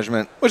with his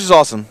measurement, which is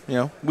awesome. You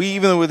know,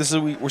 even though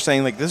we're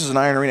saying like this is an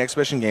Iron Arena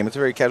exhibition game, it's a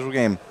very casual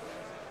game.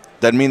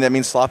 Doesn't mean that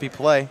means sloppy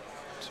play.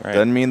 That's right.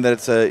 Doesn't mean that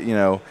it's that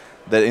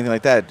anything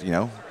like that. You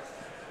know,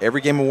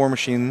 every game of War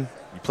Machine,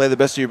 you play the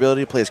best of your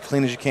ability, play as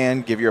clean as you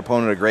can, give your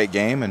opponent a great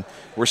game, and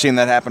we're seeing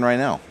that happen right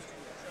now.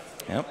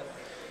 Yep.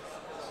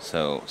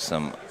 So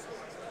some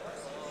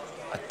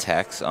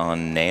attacks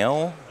on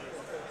Nail.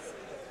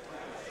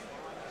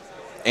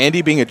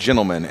 Andy being a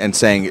gentleman and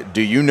saying,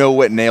 "Do you know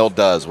what Nail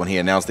does?" when he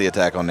announced the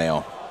attack on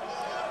Nail.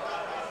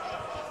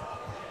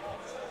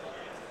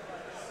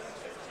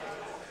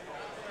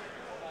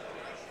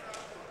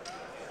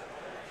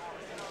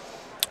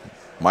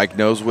 Mike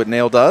knows what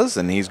Nail does,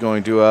 and he's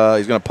going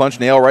to punch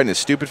Nail right in his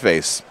stupid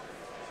face.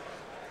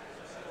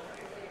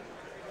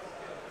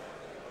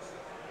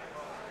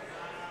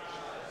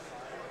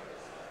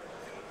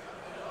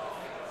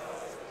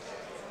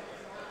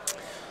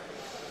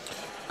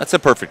 That's a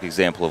perfect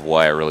example of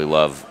why I really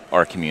love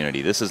our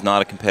community. This is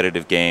not a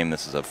competitive game.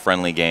 This is a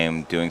friendly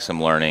game, doing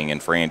some learning.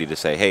 And for Andy to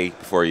say, hey,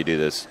 before you do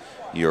this,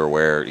 you're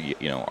aware,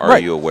 are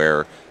you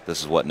aware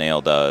this is what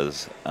Nail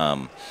does?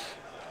 And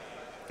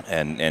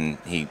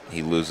he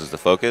loses the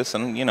focus.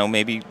 And,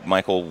 maybe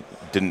Michael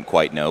didn't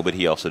quite know, but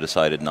he also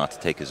decided not to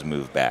take his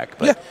move back.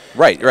 But yeah,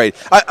 right.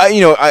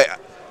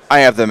 I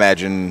have to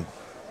imagine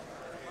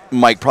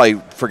Mike probably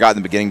forgot in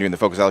the beginning during the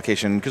focus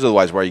allocation, because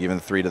otherwise, why are you giving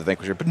the 3 to the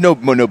Vanquisher? But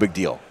no big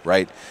deal,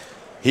 right?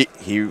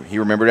 He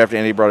remembered after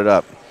Andy brought it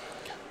up.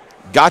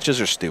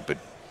 Gotchas are stupid.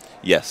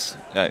 Yes,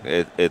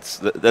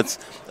 that's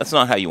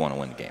not how you want to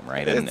win a game,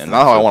 right? It's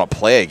not how I want to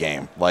play a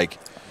game. Like,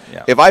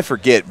 yeah. If I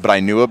forget but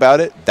I knew about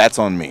it, that's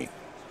on me.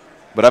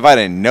 But if I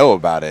didn't know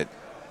about it,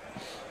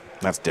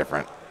 that's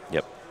different.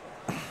 Yep.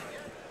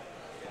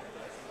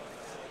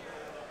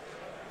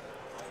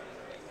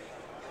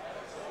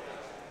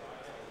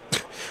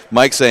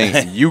 Mike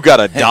saying, you got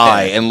to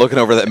die, and looking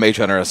over that Mage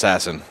Hunter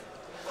Assassin.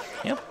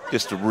 Yep.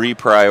 Just to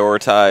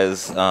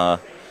reprioritize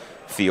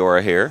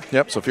Fiora here.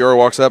 Yep, so Fiora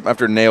walks up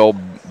after Nail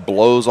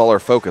blows all her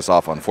focus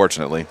off,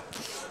 unfortunately.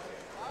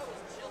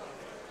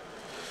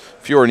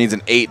 Fiora needs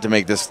an 8 to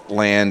make this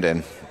land,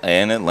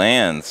 and it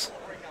lands.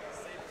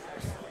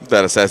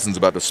 That Assassin's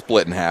about to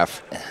split in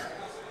half.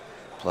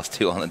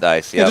 +2 on the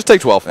dice. Yep. Yeah, just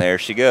take 12. There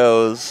she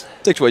goes.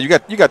 Take 12.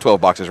 You got 12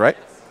 boxes, right?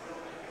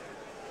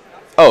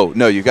 Oh,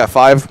 no, you got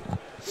 5.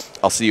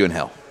 I'll see you in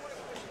hell.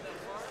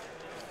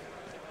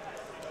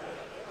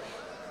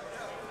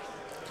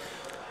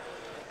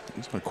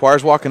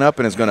 McQuire's walking up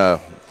and is going to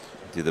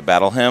do the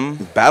battle hymn.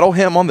 Battle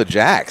him on the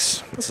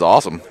jacks. This is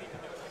awesome.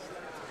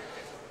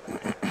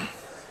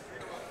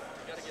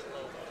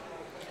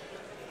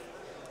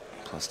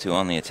 +2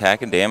 on the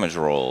attack and damage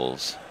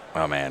rolls.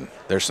 Oh, man.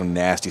 There's some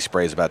nasty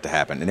sprays about to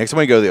happen. And next time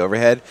we go to the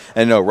overhead,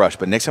 and no rush,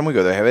 but next time we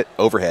go to the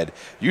overhead,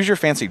 use your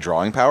fancy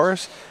drawing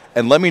powers,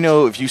 and let me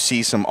know if you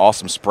see some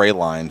awesome spray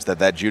lines that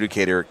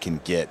Judicator can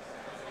get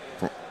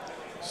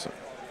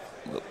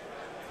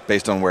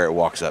based on where it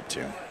walks up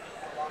to.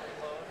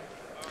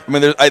 I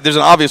mean, there's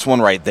an obvious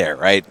one right there,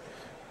 right?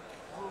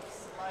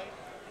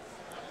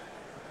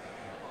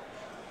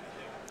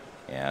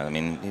 Yeah, I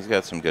mean, he's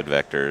got some good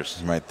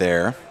vectors. Right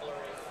there.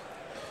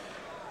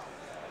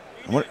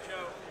 I wonder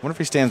if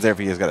he stands there if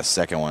he has got a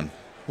second one.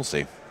 We'll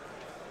see.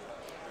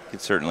 Could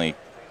certainly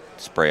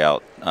spray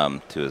out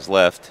to his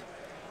left.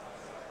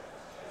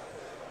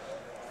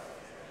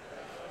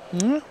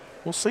 We'll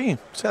see.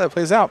 See how that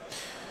plays out.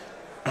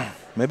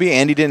 Maybe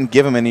Andy didn't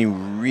give him any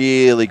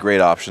really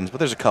great options, but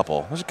there's a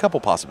couple. There's a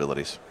couple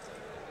possibilities.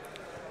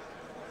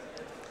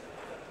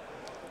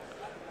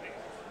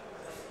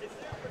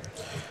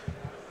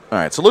 All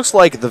right, so it looks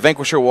like the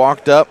Vanquisher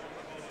walked up,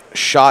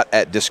 shot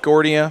at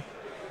Discordia,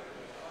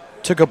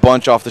 took a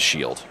bunch off the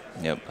shield.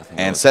 Yep.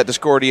 And set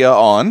Discordia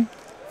on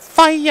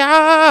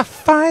fire,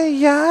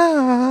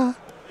 fire.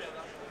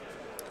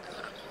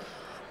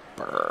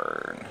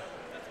 Burn.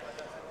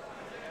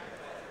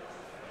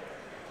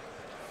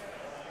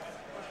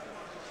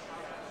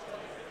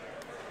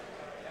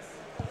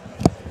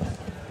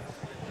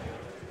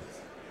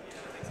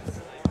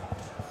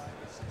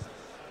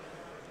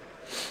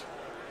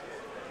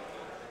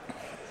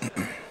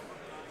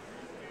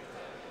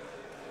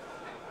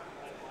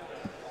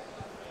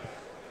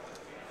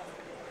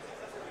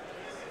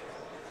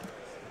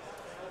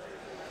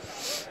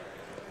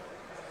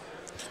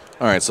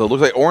 All right, so it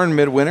looks like Orin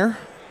mid-winner.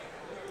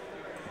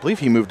 I believe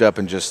he moved up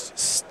and just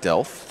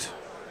stealthed.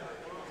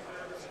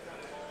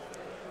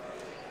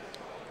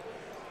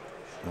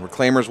 And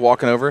Reclaimer's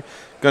walking over,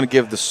 going to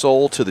give the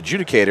soul to the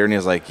Judicator, and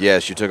he's like,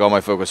 yes, you took all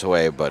my focus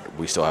away, but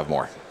we still have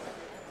more.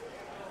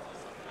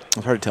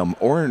 It's hard to tell.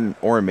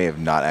 Orin may have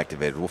not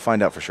activated. We'll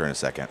find out for sure in a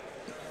second.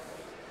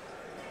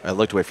 I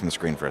looked away from the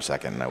screen for a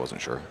second, and I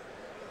wasn't sure.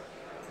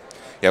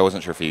 Yeah, I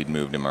wasn't sure if he'd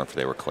moved him or if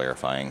they were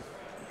clarifying.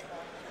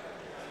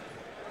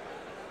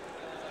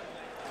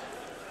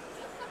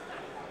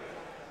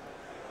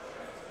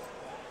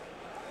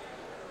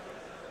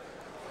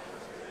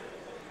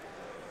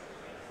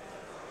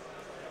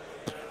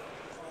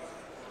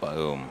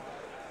 Boom.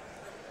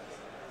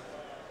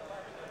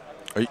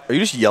 Are you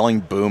just yelling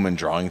boom and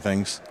drawing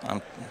things?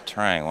 I'm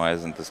trying. Why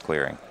isn't this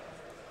clearing?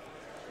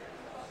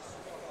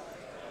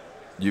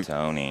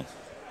 Tony.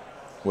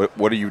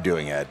 What are you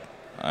doing, Ed?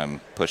 I'm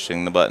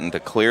pushing the button to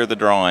clear the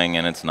drawing,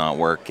 and it's not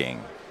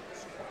working.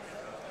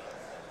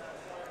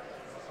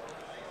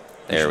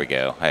 There we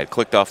go. I had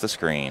clicked off the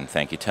screen.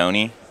 Thank you,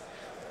 Tony.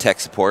 Tech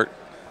support.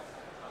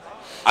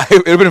 It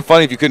would have been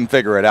funny if you couldn't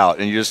figure it out,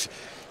 and you just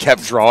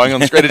kept drawing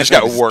on the screen. It just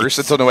got worse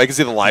until nobody could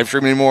see the live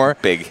stream anymore.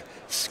 Big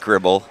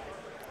scribble.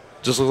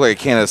 Just looked like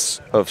a can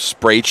of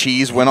spray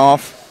cheese went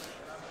off.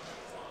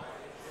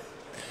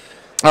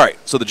 All right,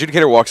 so the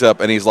Judicator walks up,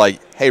 and he's like,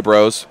 hey,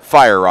 bros,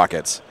 fire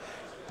rockets.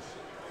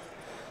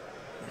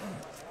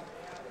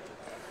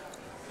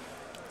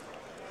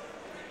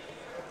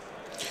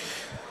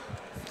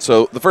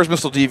 So the first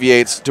missile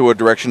deviates to a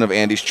direction of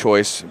Andy's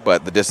choice,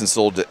 but the distance is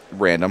still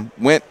random.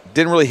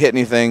 Didn't really hit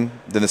anything.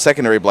 Then the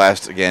secondary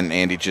blast, again,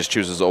 Andy just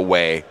chooses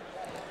away.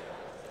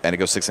 And it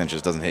goes 6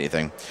 inches, doesn't hit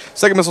anything.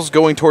 Second missile's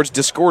going towards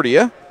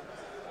Discordia.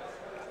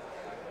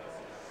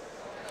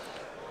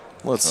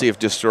 Let's see if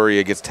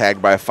Discordia gets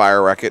tagged by a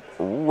fire rocket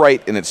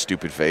right in its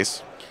stupid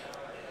face.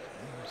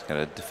 It's got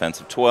a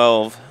defensive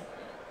 12.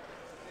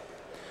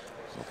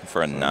 He's looking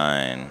for a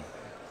 9.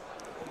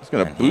 He's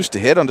going to boost a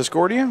hit on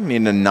Discordia,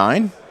 needing a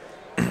 9.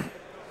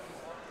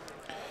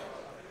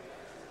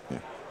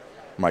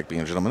 Mike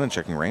being a gentleman and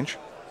checking range.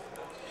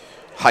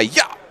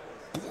 Hi-ya!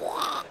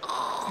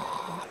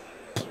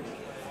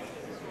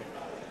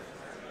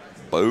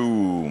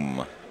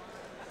 Boom.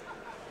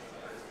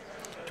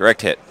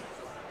 Direct hit.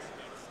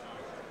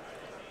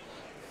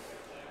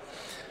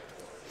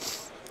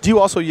 Do you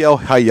also yell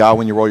hi-ya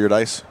when you roll your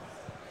dice?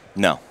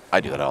 No. I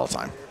do that all the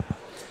time.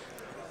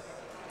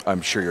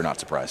 I'm sure you're not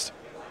surprised.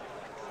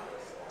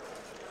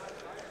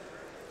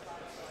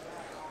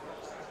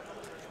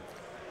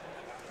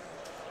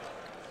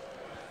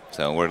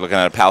 So we're looking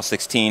at a PAL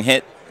 16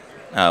 hit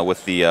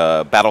with the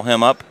battle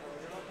hymn up.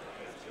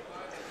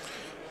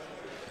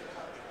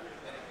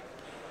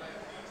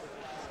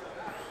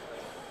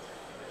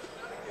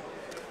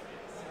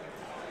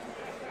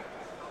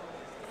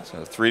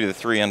 So 3 to the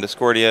 3 on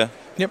Discordia.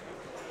 Yep.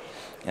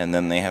 And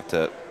then they have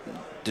to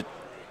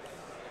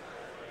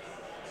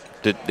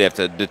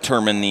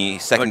determine the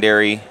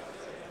secondary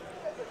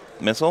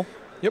missile.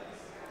 Yep.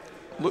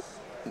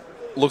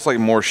 Looks like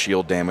more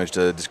shield damage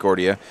to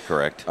Discordia.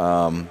 Correct.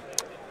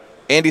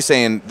 Andy's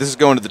saying this is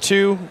going to the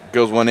 2,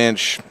 goes 1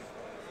 inch.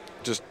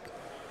 Just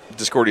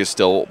Discordia's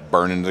still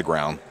burning to the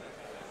ground.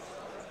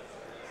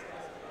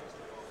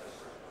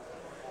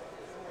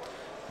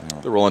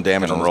 They're rolling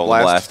damage on the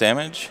blast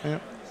damage.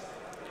 Yep.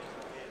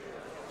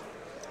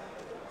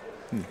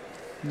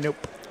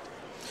 Nope.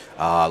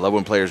 I love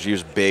when players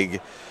use big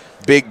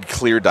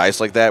clear dice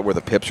like that where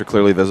the pips are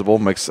clearly visible.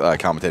 Makes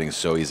commentating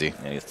so easy.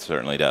 It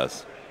certainly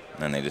does.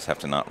 And they just have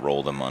to not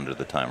roll them under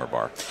the timer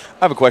bar.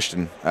 I have a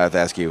question I have to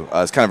ask you.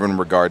 It's kind of in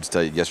regards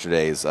to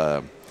yesterday's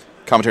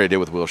commentary I did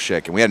with Will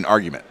Schick, and we had an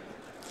argument.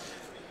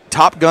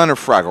 Top Gun or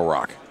Fraggle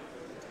Rock?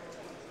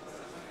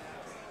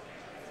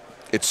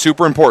 It's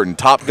super important.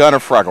 Top Gun or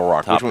Fraggle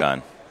Rock? Top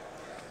Gun.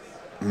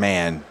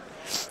 Man,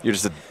 you're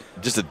just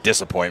a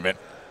disappointment.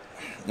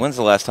 When's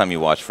the last time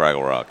you watched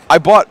Fraggle Rock? I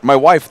bought my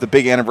wife the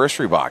big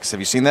anniversary box. Have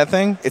you seen that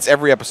thing? It's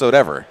every episode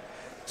ever.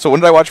 So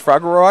when did I watch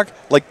Fraggle Rock?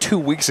 Like 2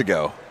 weeks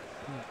ago.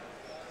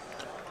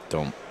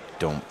 It's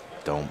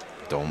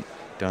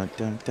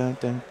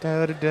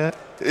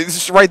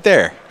just right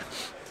there.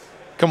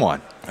 Come on.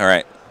 All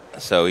right.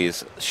 So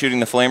he's shooting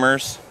the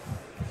flamers.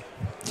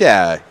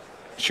 Yeah,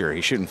 sure.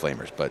 He's shooting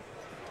flamers, but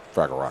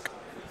Fraggle Rock.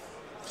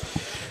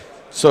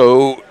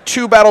 So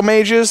 2 battle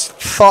mages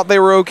thought they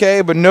were okay,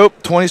 but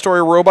nope.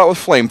 20-story robot with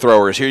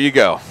flamethrowers. Here you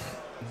go.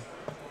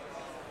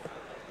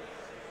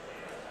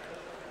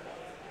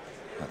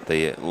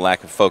 The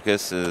lack of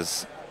focus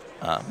is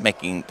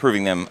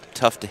proving them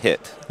tough to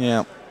hit.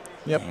 Yeah.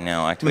 Yep.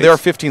 Now I mean, there are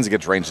 15s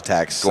against ranged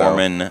attacks.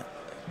 Gorman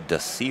the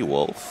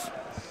Seawolf.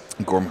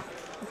 Gorman.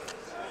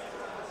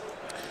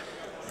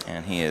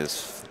 And he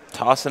is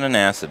tossing an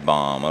acid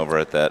bomb over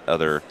at that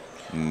other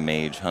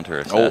mage hunter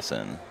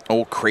assassin.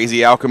 Old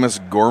crazy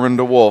alchemist Gorman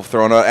the Wolf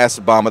throwing an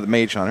acid bomb at the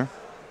mage hunter.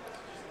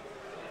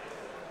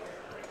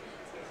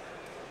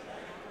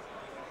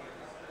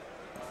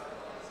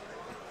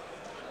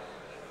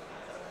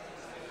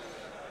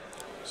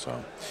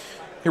 So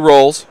he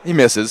rolls, he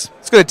misses.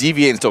 It's going to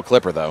deviate and still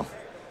clip her, though.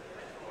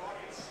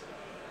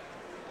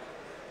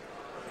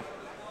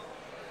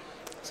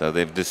 So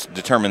they've just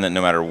determined that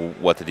no matter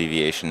what the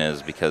deviation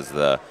is, because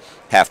the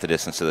half the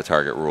distance to the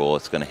target rule,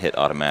 it's going to hit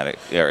automatic.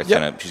 Or she's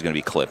going to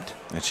be clipped.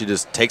 And she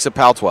just takes a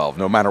PAL 12,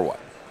 no matter what.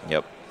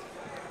 Yep.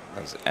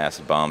 Those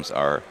acid bombs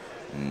are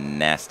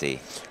nasty.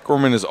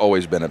 Gorman has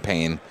always been a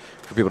pain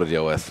for people to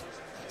deal with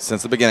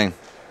since the beginning.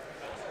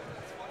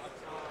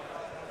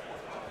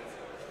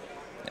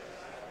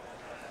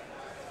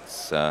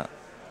 So,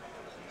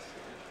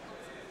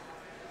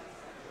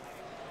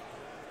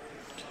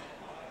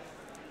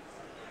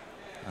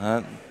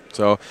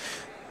 a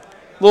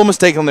little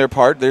mistake on their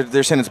part.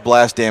 They're saying it's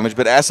blast damage,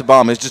 but acid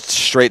bomb is just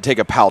straight take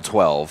a PAL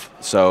 12.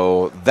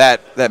 So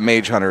that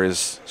mage hunter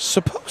is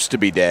supposed to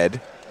be dead,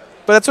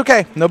 but that's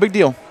okay. No big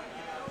deal.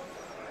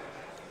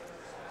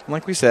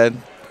 Like we said,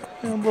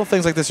 little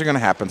things like this are going to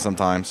happen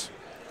sometimes.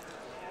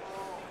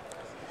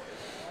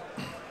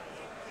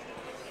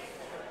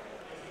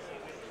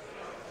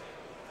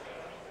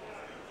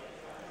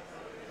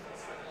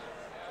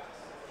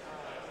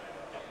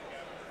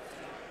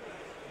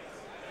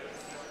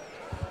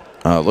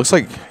 Looks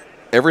like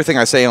everything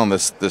I say on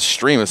this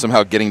stream is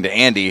somehow getting to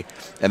Andy,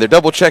 and they're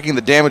double checking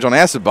the damage on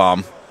acid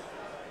bomb.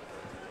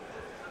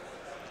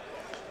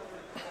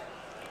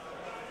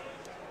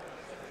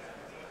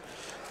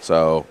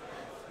 So,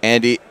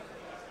 Andy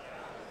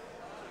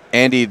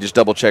just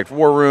double checked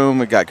War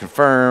Room. It got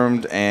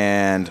confirmed,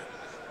 and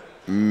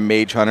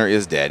Mage Hunter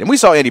is dead. And we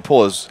saw Andy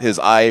pull his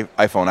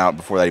iPhone out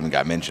before that even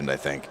got mentioned, I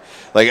think.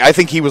 Like, I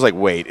think he was like,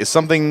 wait, is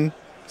something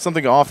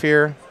off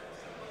here?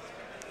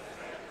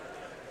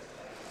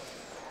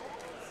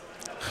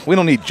 We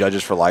don't need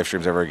judges for live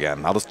streams ever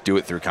again. I'll just do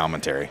it through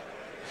commentary.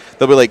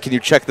 They'll be like, can you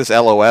check this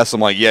LOS?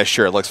 I'm like, yeah,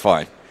 sure, it looks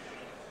fine.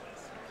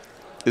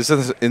 Is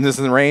this in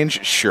the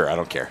range? Sure, I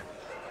don't care.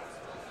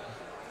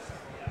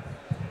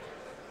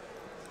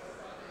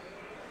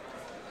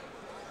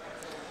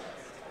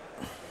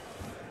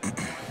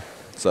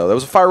 So there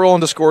was a fire roll on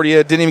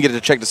Discordia. Didn't even get to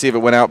check to see if it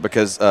went out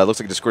because it looks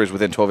like Discordia is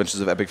within 12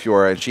 inches of Epic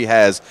Fiora, and she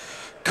has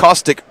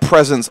Caustic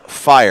Presence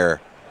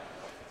Fire.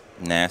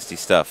 Nasty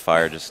stuff.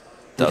 Fire just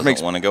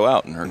doesn't want to go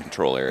out in her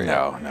control area.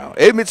 No.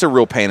 It's a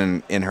real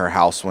pain in her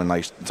house when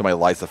like somebody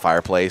lights the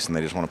fireplace and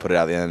they just want to put it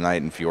out at the end of the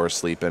night and Fiora's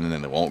sleeping and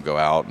then it won't go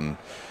out. And,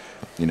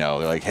 you know,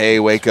 they're like, hey,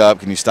 wake up.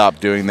 Can you stop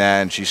doing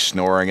that? And she's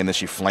snoring, and then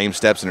she flame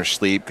steps in her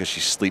sleep because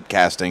she's sleep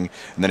casting,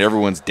 and then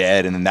everyone's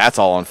dead, and then that's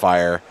all on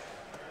fire.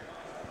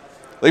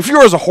 Like,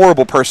 Fiora's a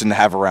horrible person to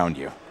have around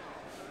you.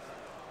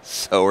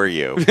 So are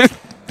you.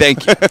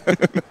 Thank you.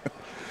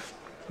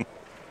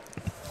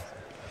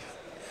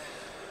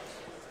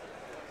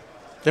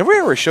 Have we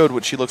ever showed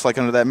what she looks like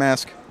under that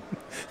mask?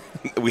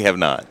 We have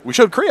not. We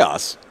showed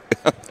Krios.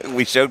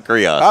 We showed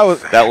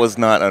Krios. That was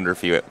not under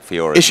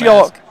Fiora's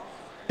mask.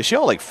 Is she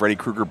all like Freddy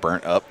Krueger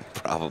burnt up?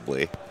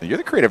 Probably. You're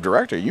the creative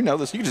director. You know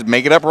this. You can just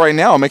make it up right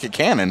now and make it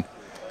canon.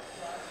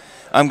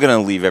 I'm going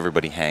to leave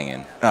everybody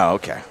hanging. Oh,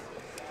 okay.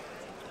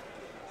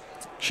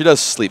 She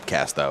does sleep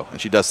cast, though, and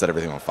she does set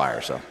everything on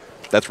fire, so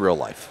that's real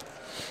life.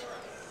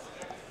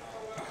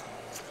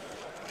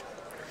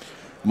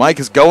 Mike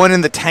is going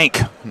in the tank.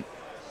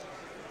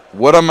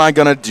 What am I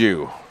going to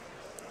do?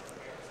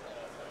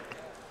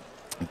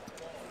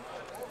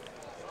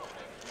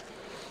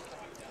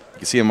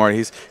 You see him, Marty?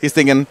 He's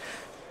thinking,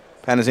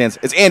 patting his hands.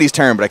 It's Andy's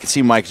turn, but I can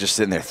see Mike just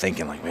sitting there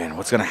thinking, like, man,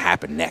 what's going to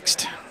happen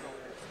next?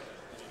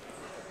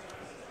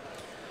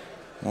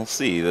 We'll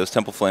see. Those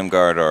Temple Flame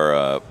Guard are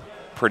a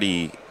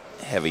pretty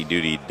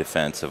heavy-duty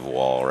defensive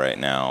wall right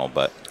now,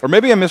 but... Or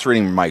maybe I'm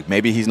misreading Mike.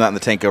 Maybe he's not in the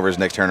tank over his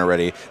next turn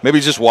already. Maybe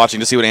he's just watching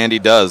to see what Andy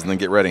does and then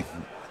get ready.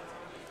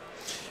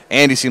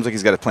 Andy seems like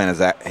he's got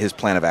his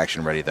plan of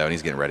action ready, though, and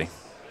he's getting ready.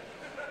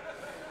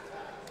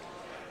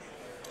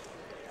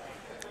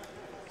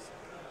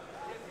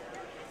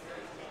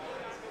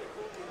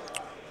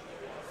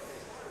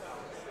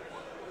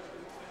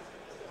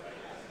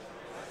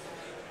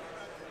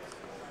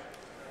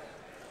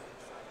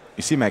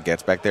 You see Matt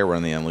Getz back there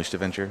running the Unleashed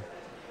adventure?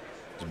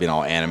 He's being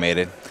all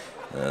animated.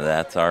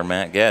 That's our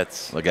Matt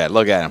Getz. Look at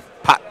him.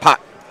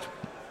 Pot.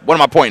 What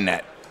am I pointing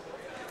at?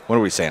 What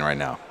are we saying right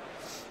now?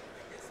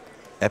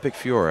 Epic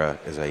Fiora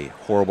is a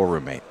horrible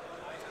roommate.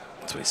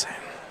 That's what he's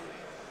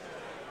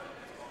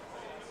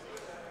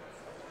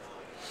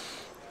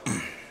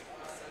saying.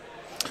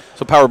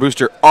 So power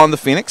booster on the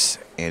Phoenix.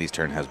 Andy's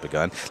turn has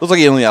begun. Looks like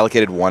he only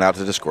allocated one out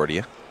to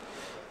Discordia.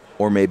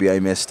 Or maybe I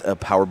missed a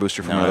power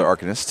booster from another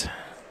Arcanist.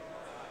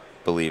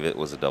 Believe it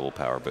was a double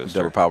power booster.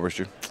 Double power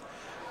booster.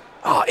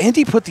 Oh,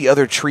 Andy put the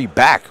other tree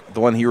back, the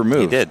one he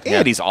removed. He did.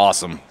 Andy's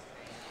awesome.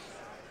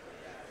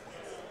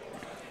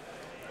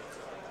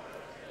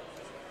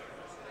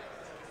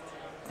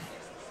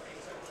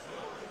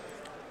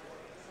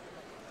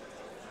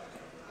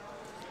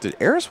 Did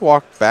Eris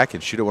walk back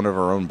and shoot at one of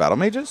our own battle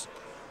mages?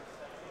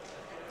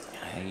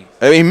 I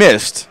mean, he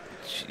missed.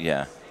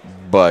 Yeah.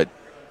 But,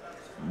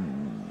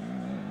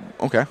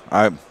 okay.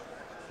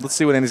 Let's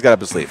see what Andy's got up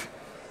his sleeve.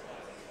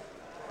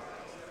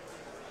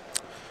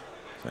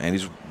 So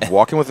Andy's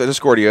walking with the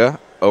Discordia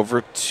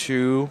over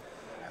to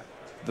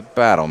the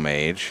battle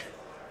mage.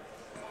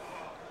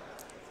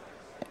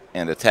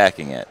 And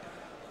attacking it.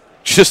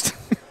 Just...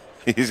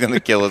 He's going to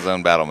kill his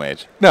own battle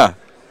mage. No.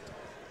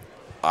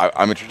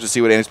 I'm interested to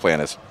see what Andy's plan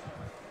is.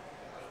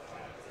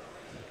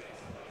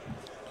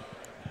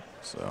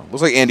 So,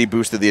 looks like Andy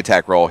boosted the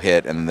attack roll,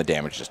 hit, and then the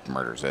damage just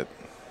murders it.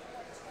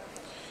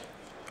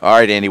 All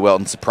right, Andy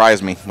Welton,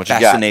 surprise me. What you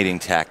got? Fascinating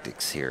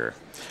tactics here.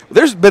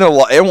 There's been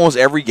almost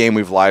every game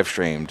we've live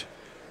streamed,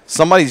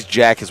 somebody's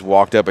jack has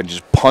walked up and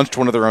just punched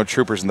one of their own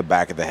troopers in the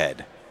back of the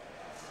head.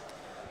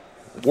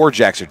 War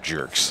jacks are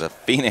jerks. The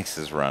Phoenix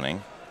is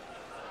running.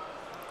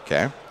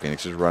 Okay,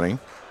 Phoenix is running.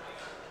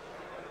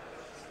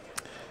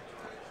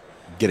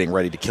 Getting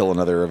ready to kill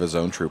another of his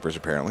own troopers,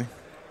 apparently.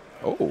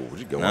 Oh, where'd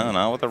you go? No,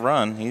 not with a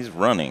run. He's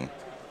running.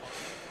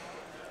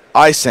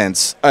 I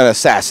sense an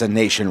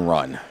assassination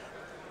run.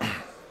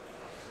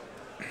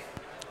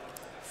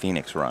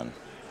 Phoenix run.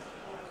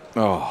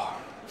 Oh,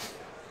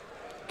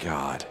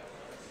 God.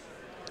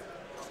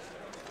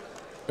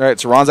 All right,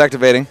 so Ron's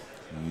activating.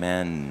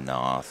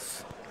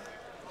 Menoth.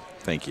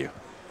 Thank you.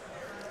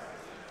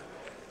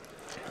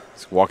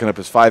 He's walking up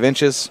his 5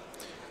 inches.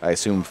 I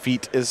assume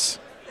feet is...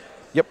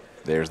 Yep,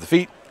 there's the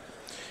feet.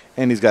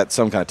 And he's got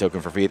some kind of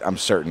token for feet, I'm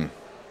certain.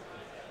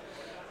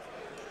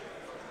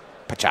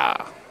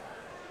 Pacha.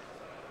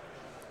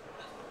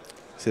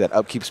 See that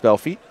upkeep spell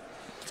feet?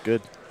 It's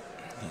good.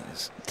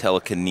 He's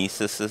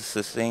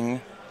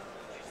telekinesis-assisting.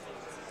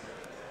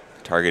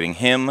 targeting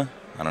him.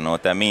 I don't know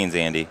what that means,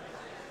 Andy.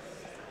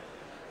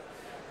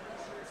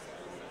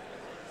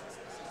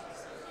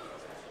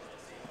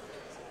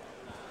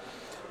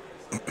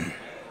 So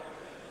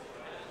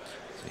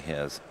he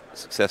has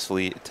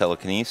successfully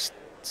telekinesis.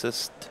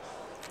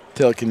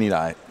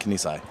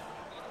 Telekinesis.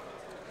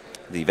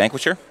 The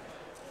Vanquisher.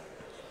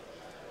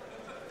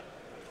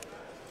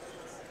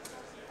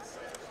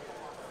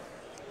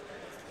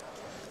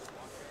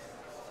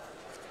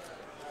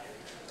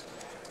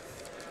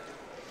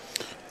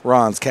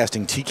 Ron's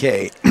casting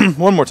TK.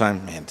 One more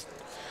time, man.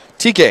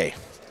 TK.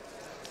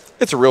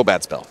 It's a real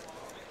bad spell.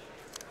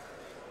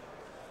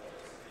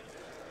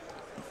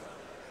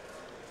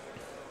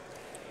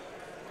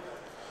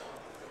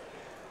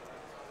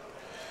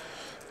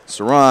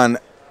 So Ron,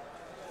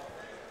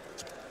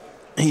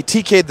 he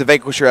TK'd the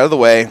Vanquisher out of the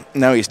way.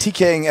 Now he's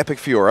TKing Epic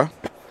Fiora.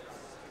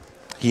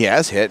 He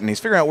has hit, and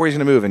he's figuring out where he's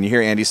going to move. And you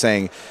hear Andy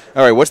saying,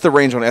 all right, what's the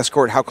range on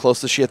Escort? How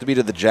close does she have to be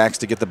to the Jax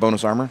to get the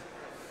bonus armor?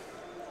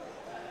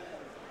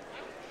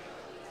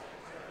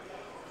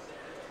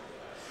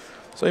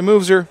 So he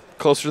moves her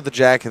closer to the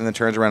Jack and then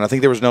turns around. I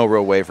think there was no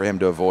real way for him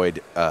to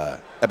avoid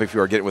Epic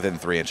Fiora getting within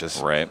 3 inches.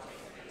 Right.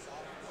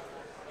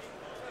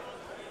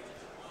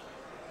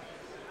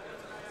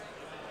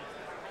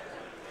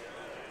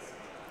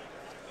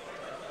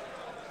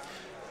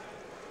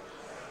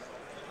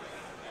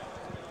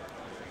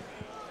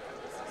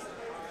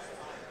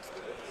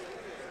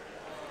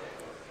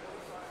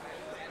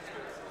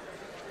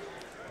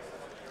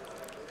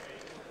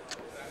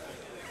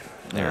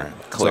 They're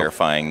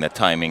clarifying the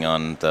timing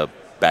on the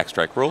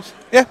backstrike rules.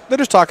 Yeah, they're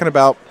just talking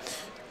about,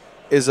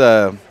 is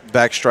a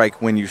backstrike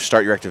when you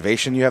start your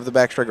activation you have the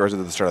backstrike, or is it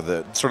at the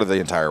start of the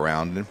entire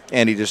round? And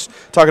Andy just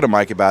talking to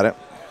Mike about it.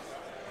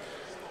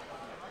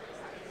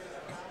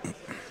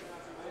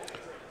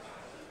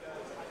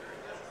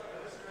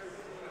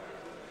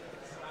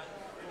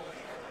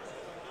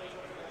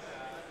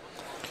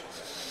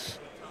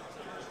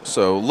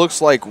 So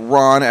looks like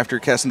Ron, after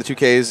casting the 2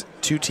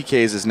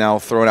 TKs, is now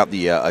throwing out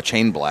the a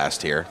chain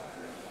blast here.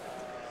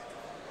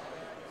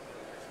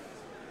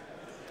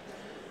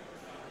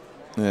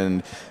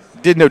 And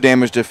did no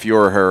damage to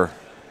Fiora.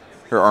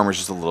 Her armor's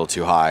just a little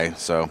too high,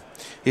 so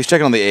he's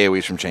checking on the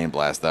AoEs from Chain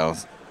Blast, though.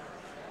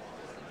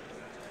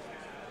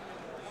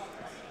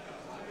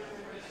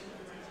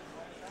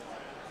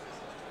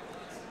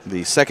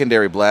 The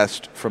secondary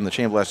blast from the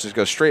Chain Blast just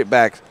goes straight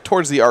back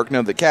towards the arc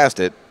node that cast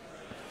it,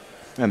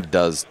 and it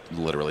does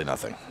literally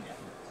nothing.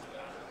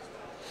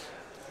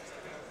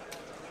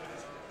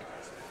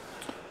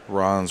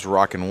 Ron's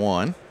rocking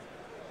 1.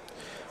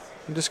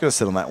 I'm just going to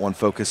sit on that one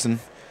focus and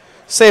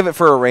save it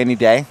for a rainy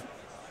day,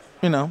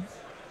 you know.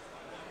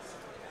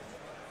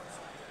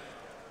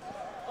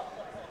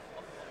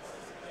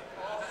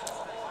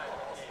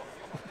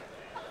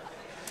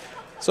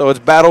 So it's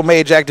Battle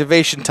Mage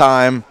activation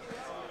time.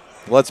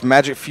 Let's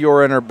Magic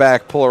Fiora in her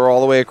back, pull her all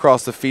the way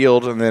across the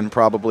field, and then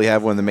probably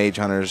have one of the Mage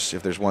Hunters,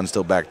 if there's one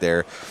still back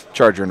there,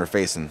 charge her in her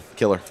face and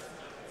kill her.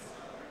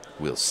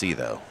 We'll see,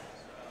 though.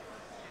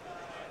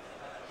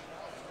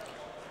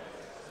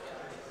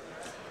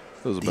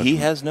 He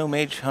has no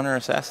Mage Hunter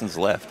Assassins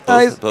left.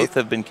 Both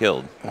have been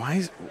killed.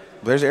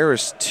 There's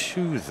Eris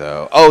 2,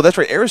 though. Oh, that's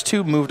right. Eris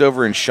 2 moved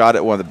over and shot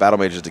at one of the Battle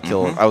Mages to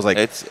kill him. I was like,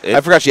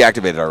 I forgot she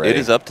activated already. It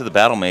is up to the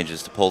Battle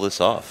Mages to pull this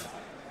off.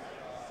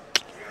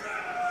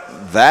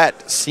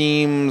 That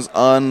seems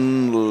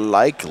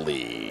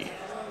unlikely.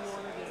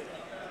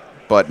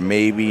 But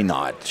maybe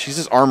not. She's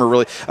just armor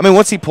really... I mean,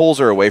 once he pulls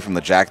her away from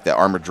the Jack, the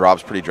armor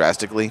drops pretty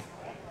drastically.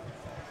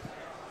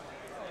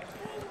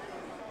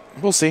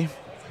 We'll see.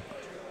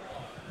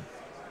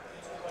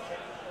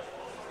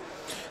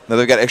 Now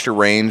they've got extra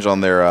range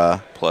on their...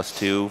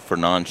 +2 for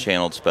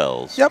non-channeled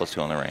spells. Yep.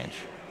 +2 on the range.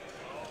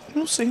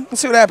 We'll see. Let's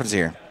see what happens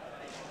here.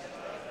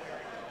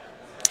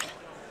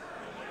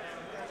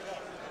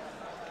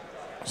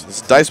 So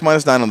this is dice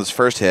 -9 on this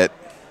first hit.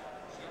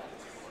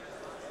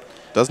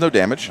 Does no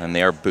damage. And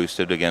they are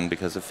boosted again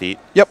because of feet.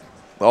 Yep.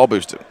 All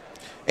boosted.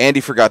 Andy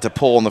forgot to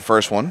pull on the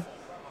first one.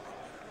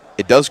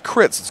 It does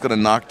crit, so it's going to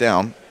knock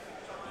down.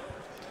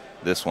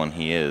 This one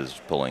he is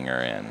pulling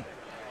her in.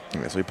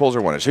 Okay, so he pulls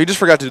her 1 inch. So he just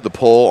forgot to do the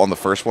pull on the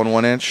first one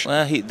 1 inch.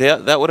 Well,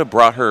 that would have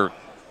brought her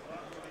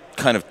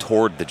kind of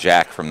toward the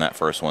Jack from that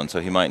first one, so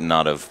he might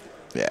not have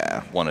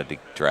wanted to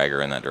drag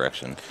her in that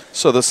direction.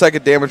 So the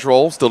second damage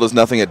roll still does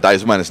nothing at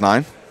dice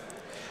 -9.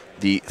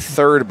 The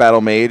third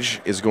Battle Mage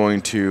is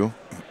going to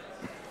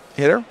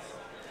hit her.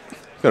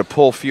 Going to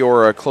pull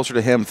Fiora closer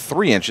to him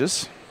 3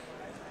 inches.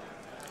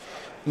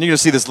 And you're going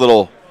to see this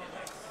little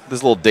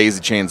daisy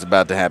chain's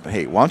about to happen.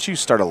 Hey, why don't you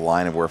start a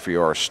line of where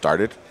Fiora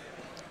started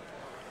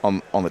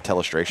on the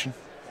telestration,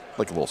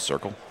 like a little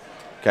circle,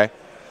 okay?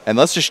 And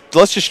let's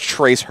just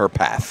trace her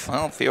path.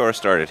 Well, Fiora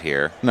started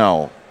here.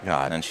 No,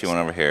 God. And she went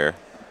over here.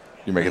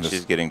 You're making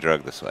She's getting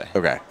drugged this way.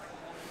 Okay.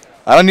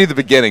 I don't need the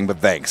beginning, but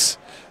thanks.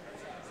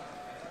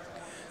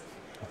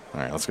 All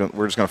right, let's go.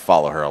 We're just going to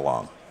follow her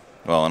along.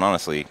 Well, and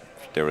honestly,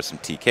 there was some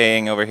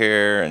TKing over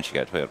here, and she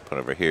got put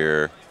over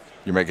here.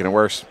 You're making it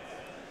worse.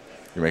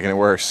 You're making it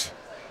worse.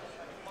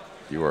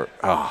 You were.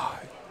 Oh.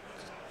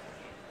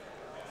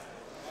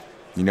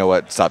 You know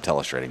what? Stop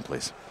telestrating,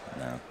 please.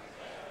 No.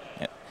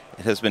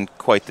 It has been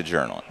quite the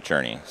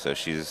journey. So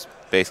she's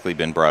basically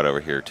been brought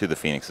over here to the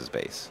Phoenix's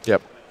base.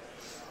 Yep.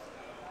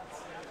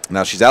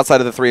 Now she's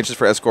outside of the 3 inches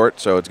for escort,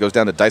 so it goes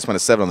down to dice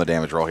 -7 on the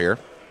damage roll here.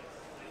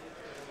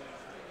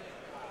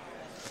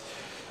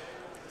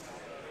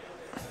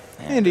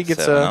 And he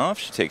gets 7 off.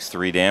 She takes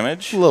 3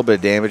 damage. A little bit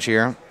of damage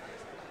here.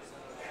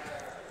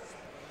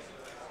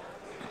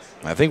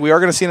 I think we are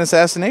going to see an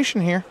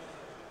assassination here.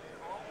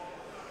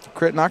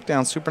 Crit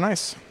knockdown, super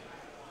nice.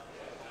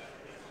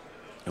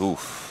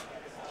 Oof.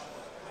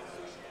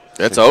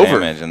 It's 6 over.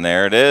 damage, and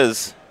there it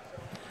is.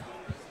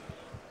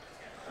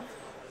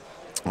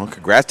 Well,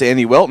 congrats to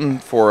Andy Welton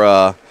for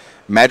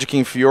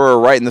magicking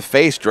Fiora right in the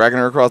face, dragging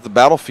her across the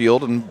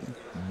battlefield and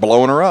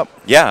blowing her up.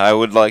 Yeah, I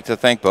would like to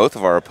thank both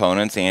of our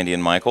opponents, Andy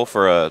and Michael,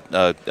 for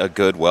a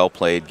good,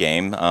 well-played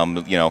game.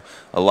 You know,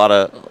 a lot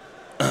of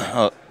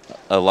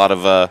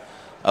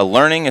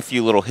learning, a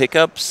few little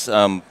hiccups.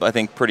 I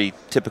think pretty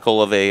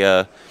typical of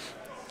a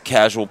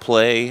casual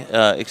play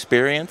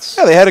experience.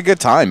 Yeah, they had a good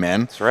time,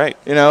 man. That's right.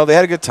 You know, they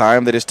had a good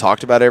time. They just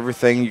talked about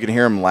everything. You can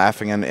hear them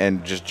laughing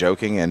and just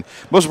joking, and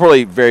most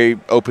importantly, very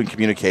open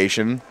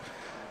communication.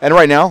 And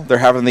right now, they're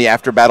having the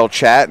after-battle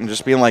chat and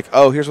just being like,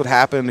 oh, here's what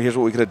happened. Here's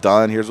what we could have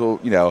done. Here's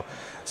what, you know,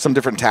 some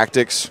different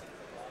tactics.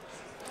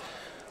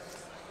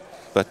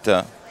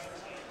 But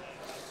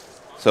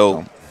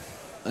so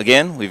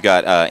again, we've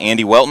got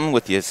Andy Welton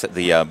with the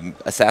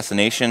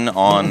assassination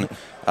on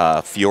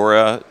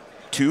Fiora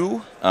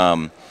 2.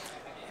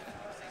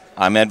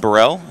 I'm Ed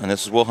Burrell, and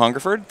this is Will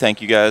Hungerford.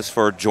 Thank you guys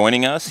for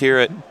joining us here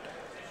at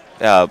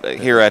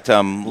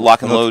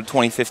Lock and Load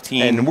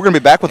 2015. And we're going to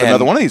be back with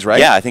another one of these, right?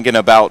 Yeah, I think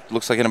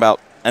looks like in about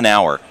an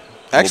hour.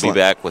 Excellent. We'll be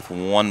back with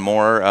one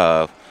more.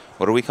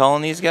 What are we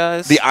calling these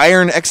guys? The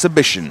Iron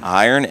Exhibition.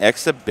 Iron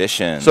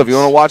Exhibition. So if you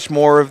want to watch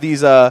more of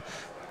these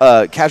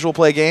casual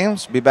play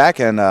games, be back,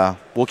 and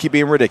we'll keep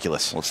being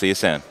ridiculous. We'll see you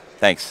soon.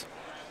 Thanks.